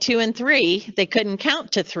numbers 1, 2, and 3. They couldn't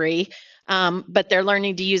count to 3. But they're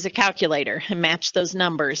learning to use a calculator and match those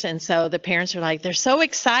numbers. And so the parents are like, they're so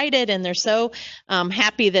excited and they're so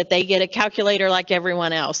happy that they get a calculator like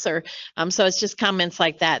everyone else. Or so it's just comments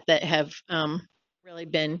like that that have really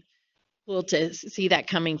been cool to see that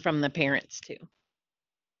coming from the parents too.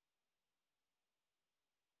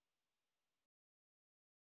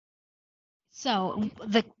 So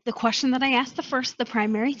the question that I asked the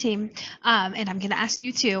primary team, and I'm going to ask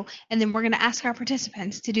you too, and then we're going to ask our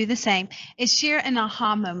participants to do the same, is share an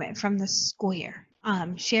aha moment from the school year.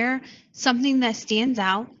 Share something that stands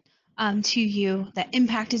out to you that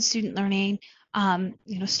impacted student learning.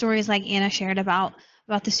 Stories like Anna shared about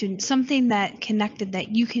the students, something that connected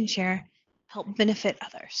that you can share, help benefit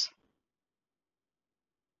others.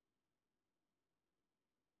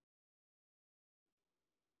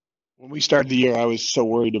 When we started the year, I was so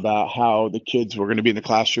worried about how the kids were going to be in the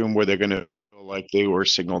classroom, where they're going to feel like they were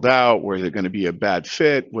signaled out, where they're going to be a bad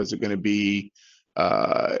fit, was it going to be,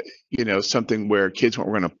 something where kids weren't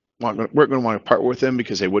going to want to partner with them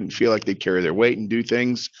because they wouldn't feel like they'd carry their weight and do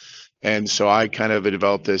things. And so I kind of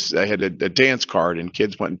developed this. I had a dance card, and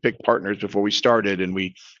kids went and picked partners before we started, and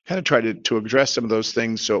we kind of tried to address some of those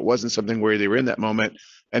things, so it wasn't something where they were in that moment,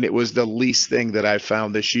 and it was the least thing that I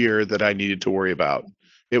found this year that I needed to worry about.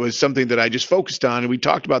 It was something that I just focused on, and we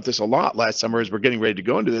talked about this a lot last summer as we're getting ready to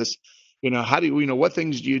go into this. How do you, what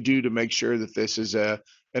things do you do to make sure that this is an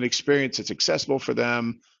experience that's accessible for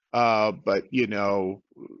them, but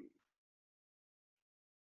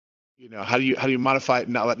how do you modify it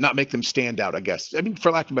and not make them stand out, I guess. I mean, for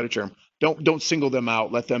lack of a better term, don't single them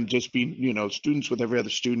out. Let them just be, students with every other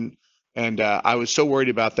student. And I was so worried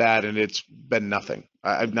about that, and it's been nothing.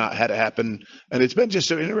 I've not had it happen, and it's been just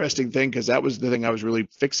an interesting thing because that was the thing I was really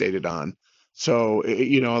fixated on. So,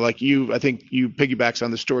 like I think you piggybacks on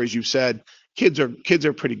the stories you've said. Kids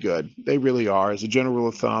are pretty good. They really are, as a general rule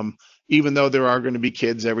of thumb. Even though there are going to be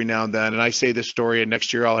kids every now and then, and I say this story, and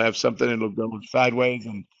next year I'll have something and it'll go sideways,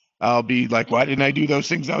 and I'll be like, why didn't I do those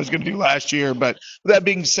things I was going to do last year? But that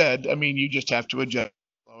being said, I mean, you just have to adjust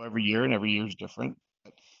every year, and every year is different.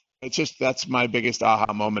 It's just, that's my biggest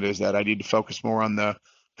aha moment, is that I need to focus more on the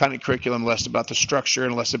kind of curriculum, less about the structure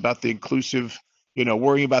and less about the inclusive,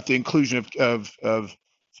 worrying about the inclusion of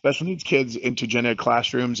special needs kids into gen ed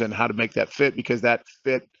classrooms and how to make that fit, because that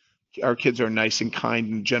fit, our kids are nice and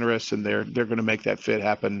kind and generous, and they're going to make that fit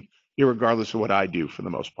happen irregardless of what I do, for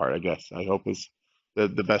the most part, I guess. I hope is the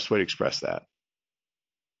best way to express that.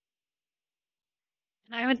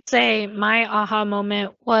 I would say my aha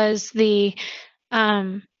moment was the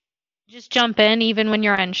just jump in even when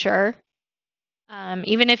you're unsure.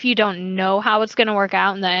 Even if you don't know how it's going to work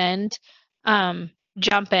out in the end,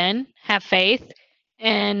 jump in, have faith,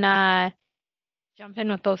 and jump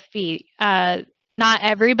in with both feet. Not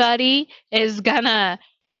everybody is going to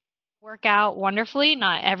work out wonderfully.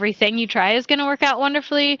 Not everything you try is going to work out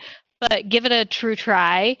wonderfully, but give it a true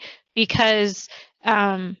try because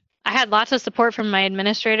I had lots of support from my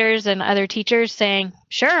administrators and other teachers saying,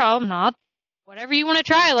 sure, I'll not, whatever you want to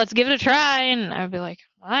try, let's give it a try. And I would be like,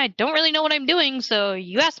 well, I don't really know what I'm doing, so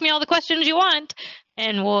you ask me all the questions you want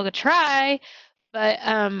and we'll try. But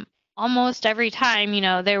almost every time,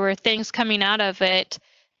 there were things coming out of it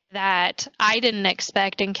that I didn't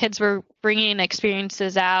expect, and kids were bringing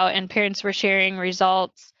experiences out, and parents were sharing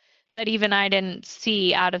results that even I didn't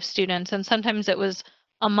see out of students. And sometimes it was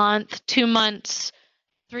a month, 2 months,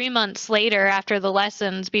 3 months later after the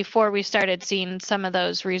lessons before we started seeing some of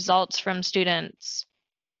those results from students.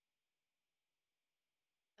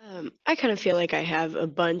 I kind of feel like I have a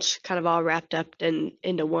bunch kind of all wrapped up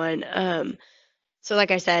into one. So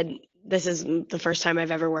like I said, this is the first time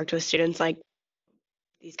I've ever worked with students like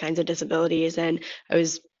these kinds of disabilities, and I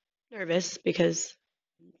was nervous because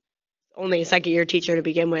only a second year teacher to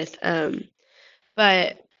begin with.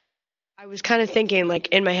 But I was kind of thinking like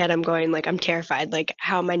in my head, I'm going like I'm terrified. Like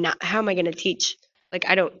how am I going to teach? Like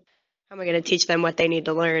how am I going to teach them what they need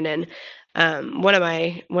to learn? And one of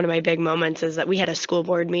my big moments is that we had a school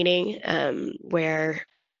board meeting where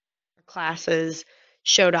classes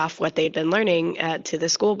showed off what they'd been learning to the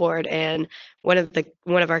school board, and one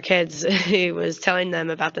of our kids he was telling them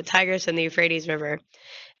about the Tigris and the Euphrates River,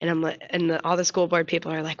 and I'm like, and all the school board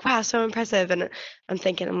people are like, wow, so impressive. And I'm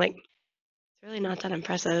like, it's really not that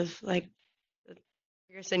impressive. Like the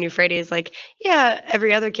Tigris and Euphrates, like, yeah,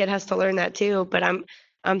 every other kid has to learn that too. But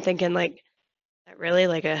I'm thinking like, is that really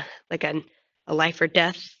a life or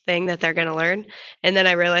death thing that they're gonna learn? And then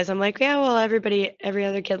I realize I'm like, yeah, well, every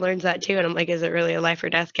other kid learns that too. And I'm like, is it really a life or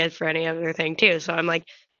death kid for any other thing too? So I'm like,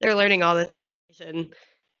 they're learning all this,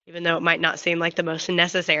 even though it might not seem like the most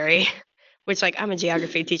necessary. Which like I'm a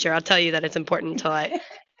geography teacher, I'll tell you that it's important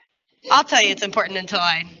I'll tell you it's important until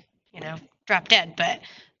I, drop dead. But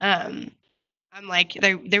I'm like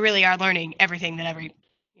they really are learning everything that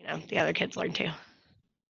the other kids learn too.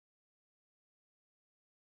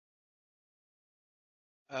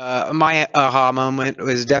 My aha moment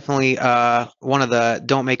was definitely one of the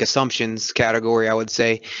don't make assumptions category, I would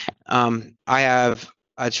say. I have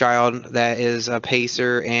a child that is a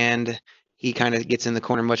pacer, and he kind of gets in the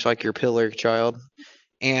corner, much like your pillar child.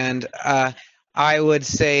 And I would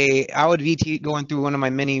say I would be going through one of my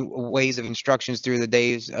many ways of instructions through the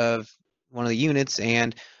days of one of the units,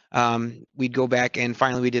 and we'd go back and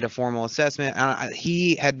finally we did a formal assessment.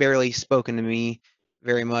 He had barely spoken to me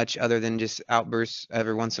very much, other than just outbursts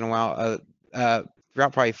every once in a while,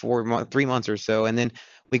 throughout probably 3 months or so. And then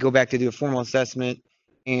we go back to do a formal assessment,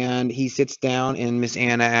 and he sits down, and Miss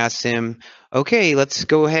Anna asks him, okay, let's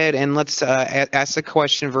go ahead and let's ask the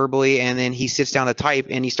question verbally. And then he sits down to type,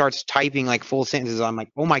 and he starts typing like full sentences. I'm like,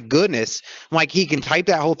 oh my goodness. I'm like, he can type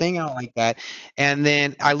that whole thing out like that. And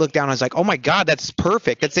then I looked down, and I was like, oh my God, that's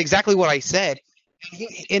perfect. That's exactly what I said.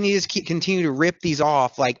 And he just continue to rip these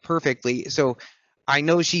off like perfectly. So I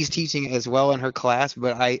know she's teaching as well in her class,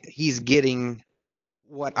 but he's getting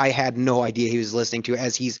what I had no idea he was listening to,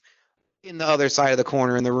 as he's in the other side of the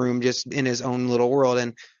corner in the room, just in his own little world.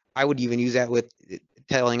 And I would even use that with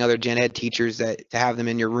telling other gen ed teachers that to have them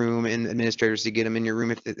in your room, and administrators to get them in your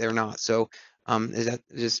room if they're not. So that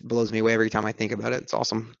just blows me away every time I think about it. It's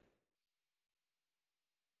awesome.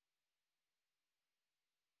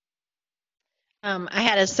 I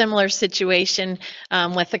had a similar situation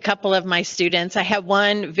with a couple of my students. I had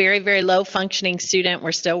one very, very low functioning student.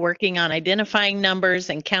 We're still working on identifying numbers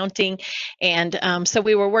and counting. And so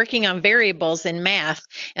we were working on variables in math.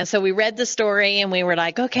 And so we read the story, and we were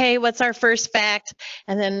like, okay, what's our first fact?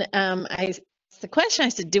 And then I asked the question, I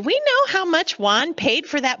said, do we know how much Juan paid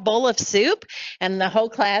for that bowl of soup? And the whole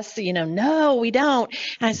class, no, we don't.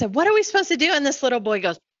 And I said, what are we supposed to do? And this little boy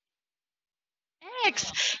goes,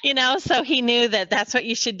 X, so he knew that that's what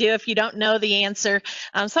you should do if you don't know the answer.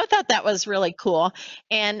 So I thought that was really cool.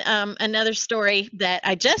 And another story that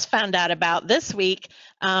I just found out about this week,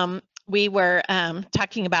 we were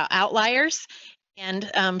talking about outliers. And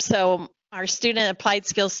so our applied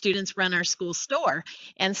skills students run our school store.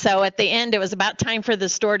 And so at the end, it was about time for the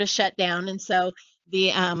store to shut down. And so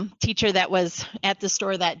the teacher that was at the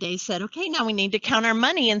store that day said, okay, now we need to count our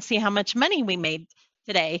money and see how much money we made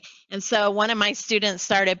today. And so one of my students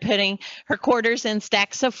started putting her quarters in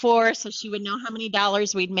stacks of 4 so she would know how many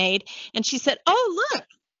dollars we'd made. And she said, "Oh, look,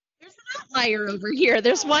 there's an outlier over here.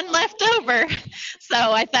 There's one left over." So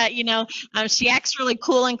I thought, she acts really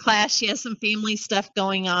cool in class. She has some family stuff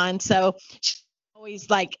going on. So she's always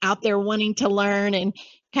like out there wanting to learn and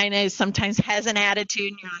kind of sometimes has an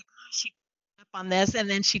attitude. And you're like, "Oh, she up on this." And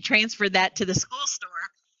then she transferred that to the school store,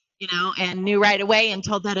 and knew right away and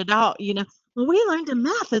told that adult, "Well, we learned in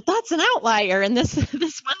math that that's an outlier. And this one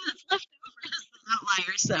that's left over is an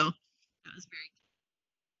outlier." So that was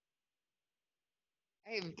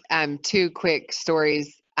very I have 2 quick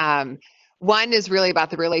stories. One is really about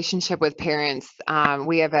the relationship with parents.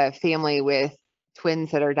 We have a family with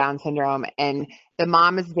twins that are Down syndrome, and the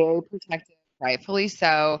mom is very protective, rightfully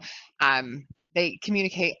so. They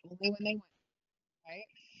communicate only when they want, right?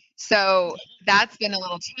 So that's been a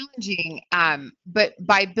little challenging. But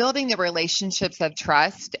by building the relationships of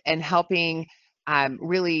trust and helping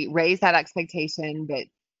really raise that expectation, but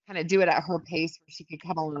kind of do it at her pace where she could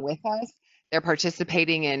come along with us. They're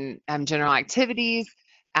participating in general activities.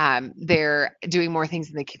 They're doing more things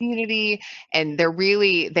in the community, and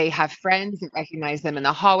they have friends that recognize them in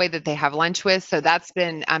the hallway that they have lunch with. So that's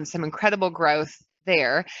been some incredible growth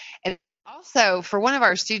there. And also for one of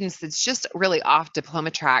our students that's just really off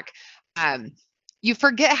diploma track, you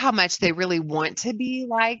forget how much they really want to be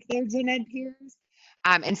like their gen ed peers.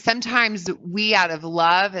 And sometimes we, out of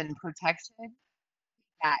love and protection,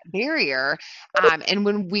 that barrier. And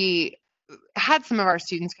when we had some of our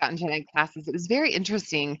students got in gen ed classes, it was very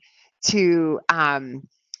interesting to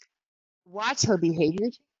watch her behavior.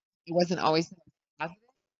 It wasn't always positive.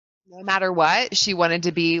 No matter what, she wanted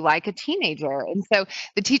to be like a teenager. And so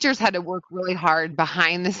the teachers had to work really hard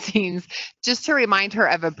behind the scenes just to remind her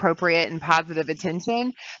of appropriate and positive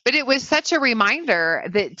attention. But it was such a reminder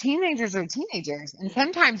that teenagers are teenagers. And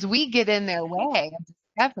sometimes we get in their way of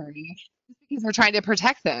discovery just because we're trying to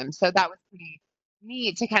protect them. So that was pretty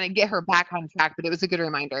neat to kind of get her back on track, but it was a good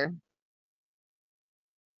reminder.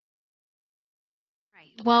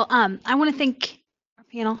 Right. Well, I want to thank our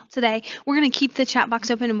panel today. We're going to keep the chat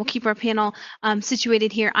box open and we'll keep our panel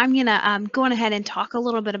situated here. I'm going to go on ahead and talk a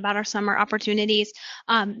little bit about our summer opportunities.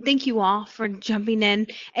 Thank you all for jumping in,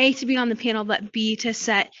 A, to be on the panel, but B, to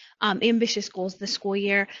set ambitious goals this school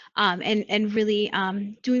year and really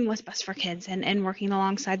doing what's best for kids and working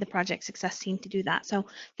alongside the Project Success team to do that. So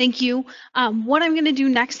thank you. What I'm going to do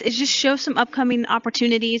next is just show some upcoming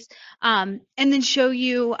opportunities and then show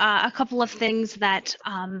you a couple of things that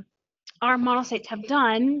our model sites have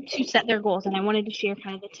done to set their goals. And I wanted to share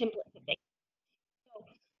kind of the template that they.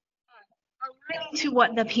 Aligning to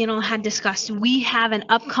what the panel had discussed, we have an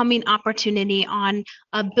upcoming opportunity on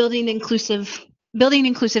building inclusive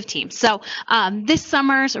teams. So this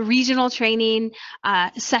summer's regional training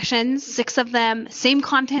sessions, 6 of them, same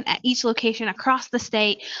content at each location across the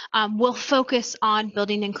state, will focus on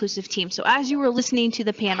building inclusive teams. So as you were listening to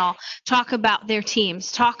the panel talk about their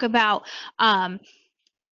teams, talk about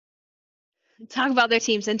their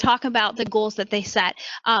teams and talk about the goals that they set.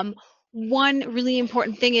 One really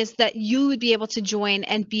important thing is that you would be able to join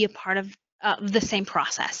and be a part of the same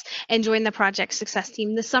process and join the Project Success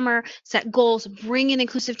team this summer. Set goals, bring an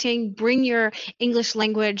inclusive team, bring your English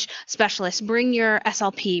language specialist, bring your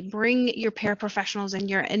SLP, bring your paraprofessionals and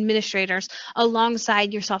your administrators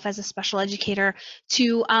alongside yourself as a special educator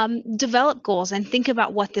to develop goals and think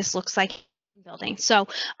about what this looks like in building. So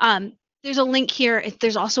there's a link here.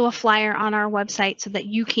 There's also a flyer on our website so that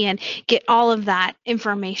you can get all of that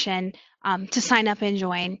information to sign up and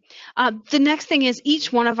join. The next thing is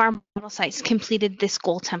each one of our model sites completed this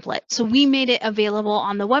goal template. So we made it available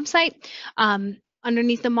on the website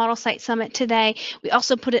underneath the Model Site Summit today. We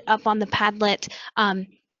also put it up on the Padlet.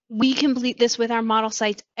 We complete this with our model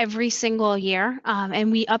sites every single year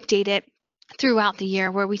and we update it throughout the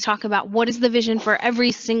year where we talk about what is the vision for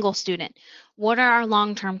every single student. What are our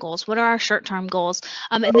long-term goals? What are our short-term goals?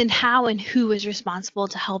 And then how and who is responsible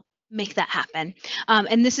to help make that happen?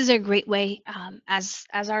 And this is a great way, as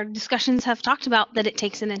our discussions have talked about, that it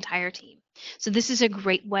takes an entire team. So this is a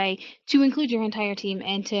great way to include your entire team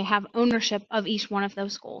and to have ownership of each one of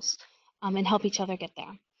those goals and help each other get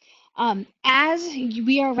there. As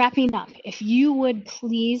we are wrapping up, if you would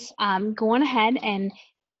please go on ahead and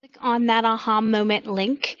click on that aha moment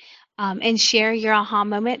link and share your aha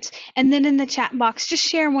moment. And then in the chat box, just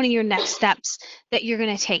share one of your next steps that you're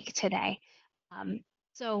going to take today.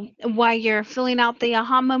 So while you're filling out the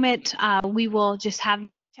aha moment, we will just have the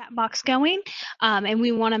chat box going. And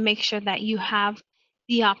we want to make sure that you have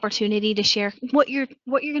the opportunity to share what you're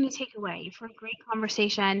going to take away for a great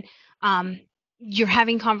conversation. you're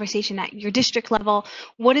having conversation at your district level.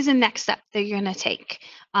 What is the next step that you're going to take?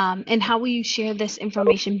 And how will you share this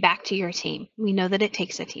information back to your team? We know that it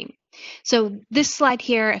takes a team. So this slide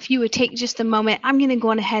here, if you would take just a moment, I'm going to go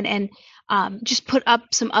on ahead and just put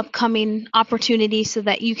up some upcoming opportunities so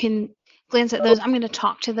that you can glance at those. I'm going to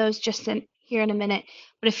talk to those just here in a minute.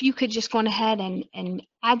 But if you could just go on ahead and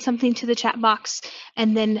add something to the chat box,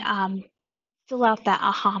 and then fill out that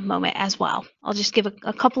aha moment as well. I'll just give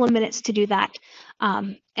a couple of minutes to do that.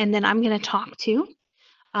 And then I'm going to talk to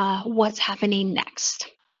what's happening next.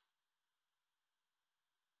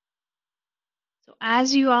 So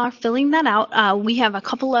as you are filling that out, we have a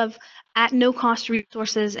couple of at no cost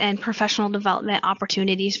resources and professional development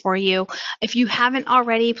opportunities for you. If you haven't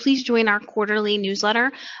already, please join our quarterly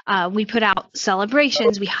newsletter. We put out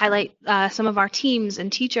celebrations, we highlight some of our teams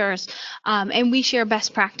and teachers, and we share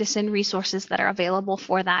best practice and resources that are available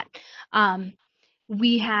for that.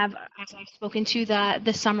 We have, as I've spoken to,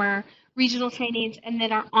 the summer regional trainings, and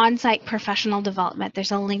then our on-site professional development.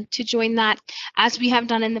 There's a link to join that. As we have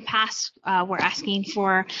done in the past, we're asking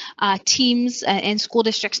for teams and school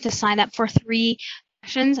districts to sign up for 3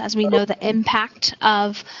 sessions, as we know the impact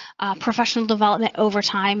of professional development over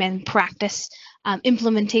time and practice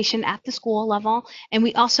implementation at the school level. And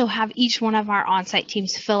we also have each one of our on-site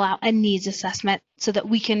teams fill out a needs assessment so that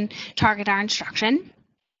we can target our instruction.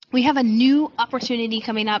 We have a new opportunity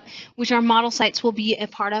coming up, which our model sites will be a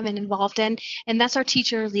part of and involved in, and that's our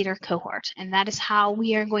teacher leader cohort. And that is how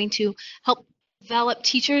we are going to help develop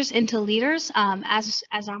teachers into leaders as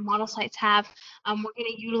our model sites have. We're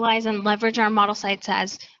going to utilize and leverage our model sites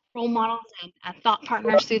as role models and thought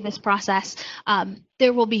partners through this process.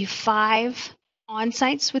 There will be 5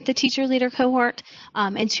 on-sites with the teacher leader cohort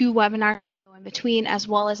and 2 webinars in between, as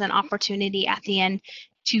well as an opportunity at the end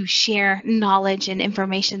to share knowledge and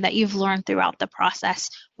information that you've learned throughout the process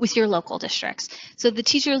with your local districts. So the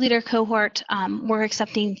teacher leader cohort, we're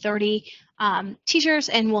accepting 30 teachers,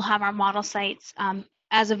 and we'll have our model sites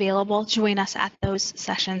as available. Join us at those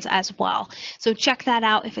sessions as well. So check that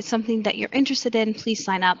out. If it's something that you're interested in, please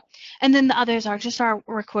sign up. And then the others are just our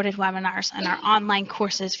recorded webinars and our online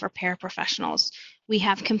courses for paraprofessionals. We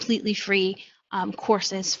have completely free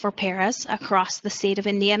courses for paras across the state of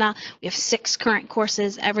Indiana. We have 6 current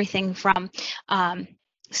courses, everything from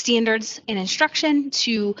standards in instruction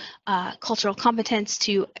to cultural competence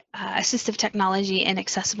to assistive technology and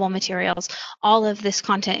accessible materials. All of this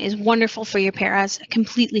content is wonderful for your paras,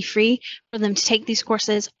 completely free for them to take these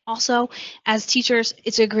courses. Also, as teachers,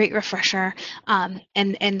 it's a great refresher, and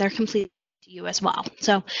they're completely to you as well.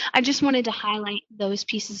 So I just wanted to highlight those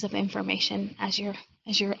pieces of information as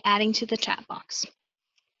you're adding to the chat box.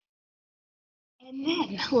 And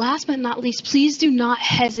then, last but not least, please do not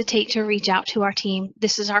hesitate to reach out to our team.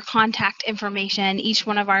 This is our contact information. Each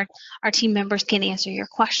one of our team members can answer your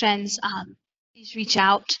questions. Please reach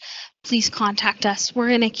out. Please contact us. We're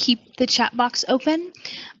going to keep the chat box open.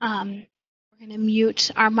 We're going to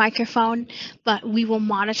mute our microphone, but we will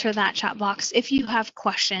monitor that chat box. If you have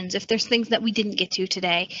questions, if there's things that we didn't get to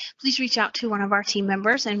today, please reach out to one of our team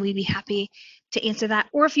members and we'd be happy to answer that.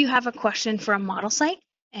 Or if you have a question for a model site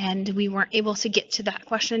and we weren't able to get to that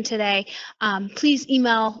question today, please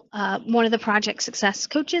email one of the project success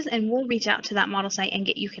coaches and we'll reach out to that model site and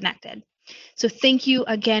get you connected. So thank you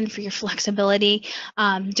again for your flexibility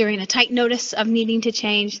during a tight notice of needing to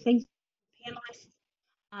change. Thank you,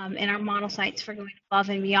 panelists, and our model sites for going above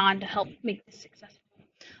and beyond to help make this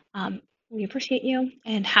successful. We appreciate you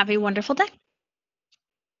and have a wonderful day.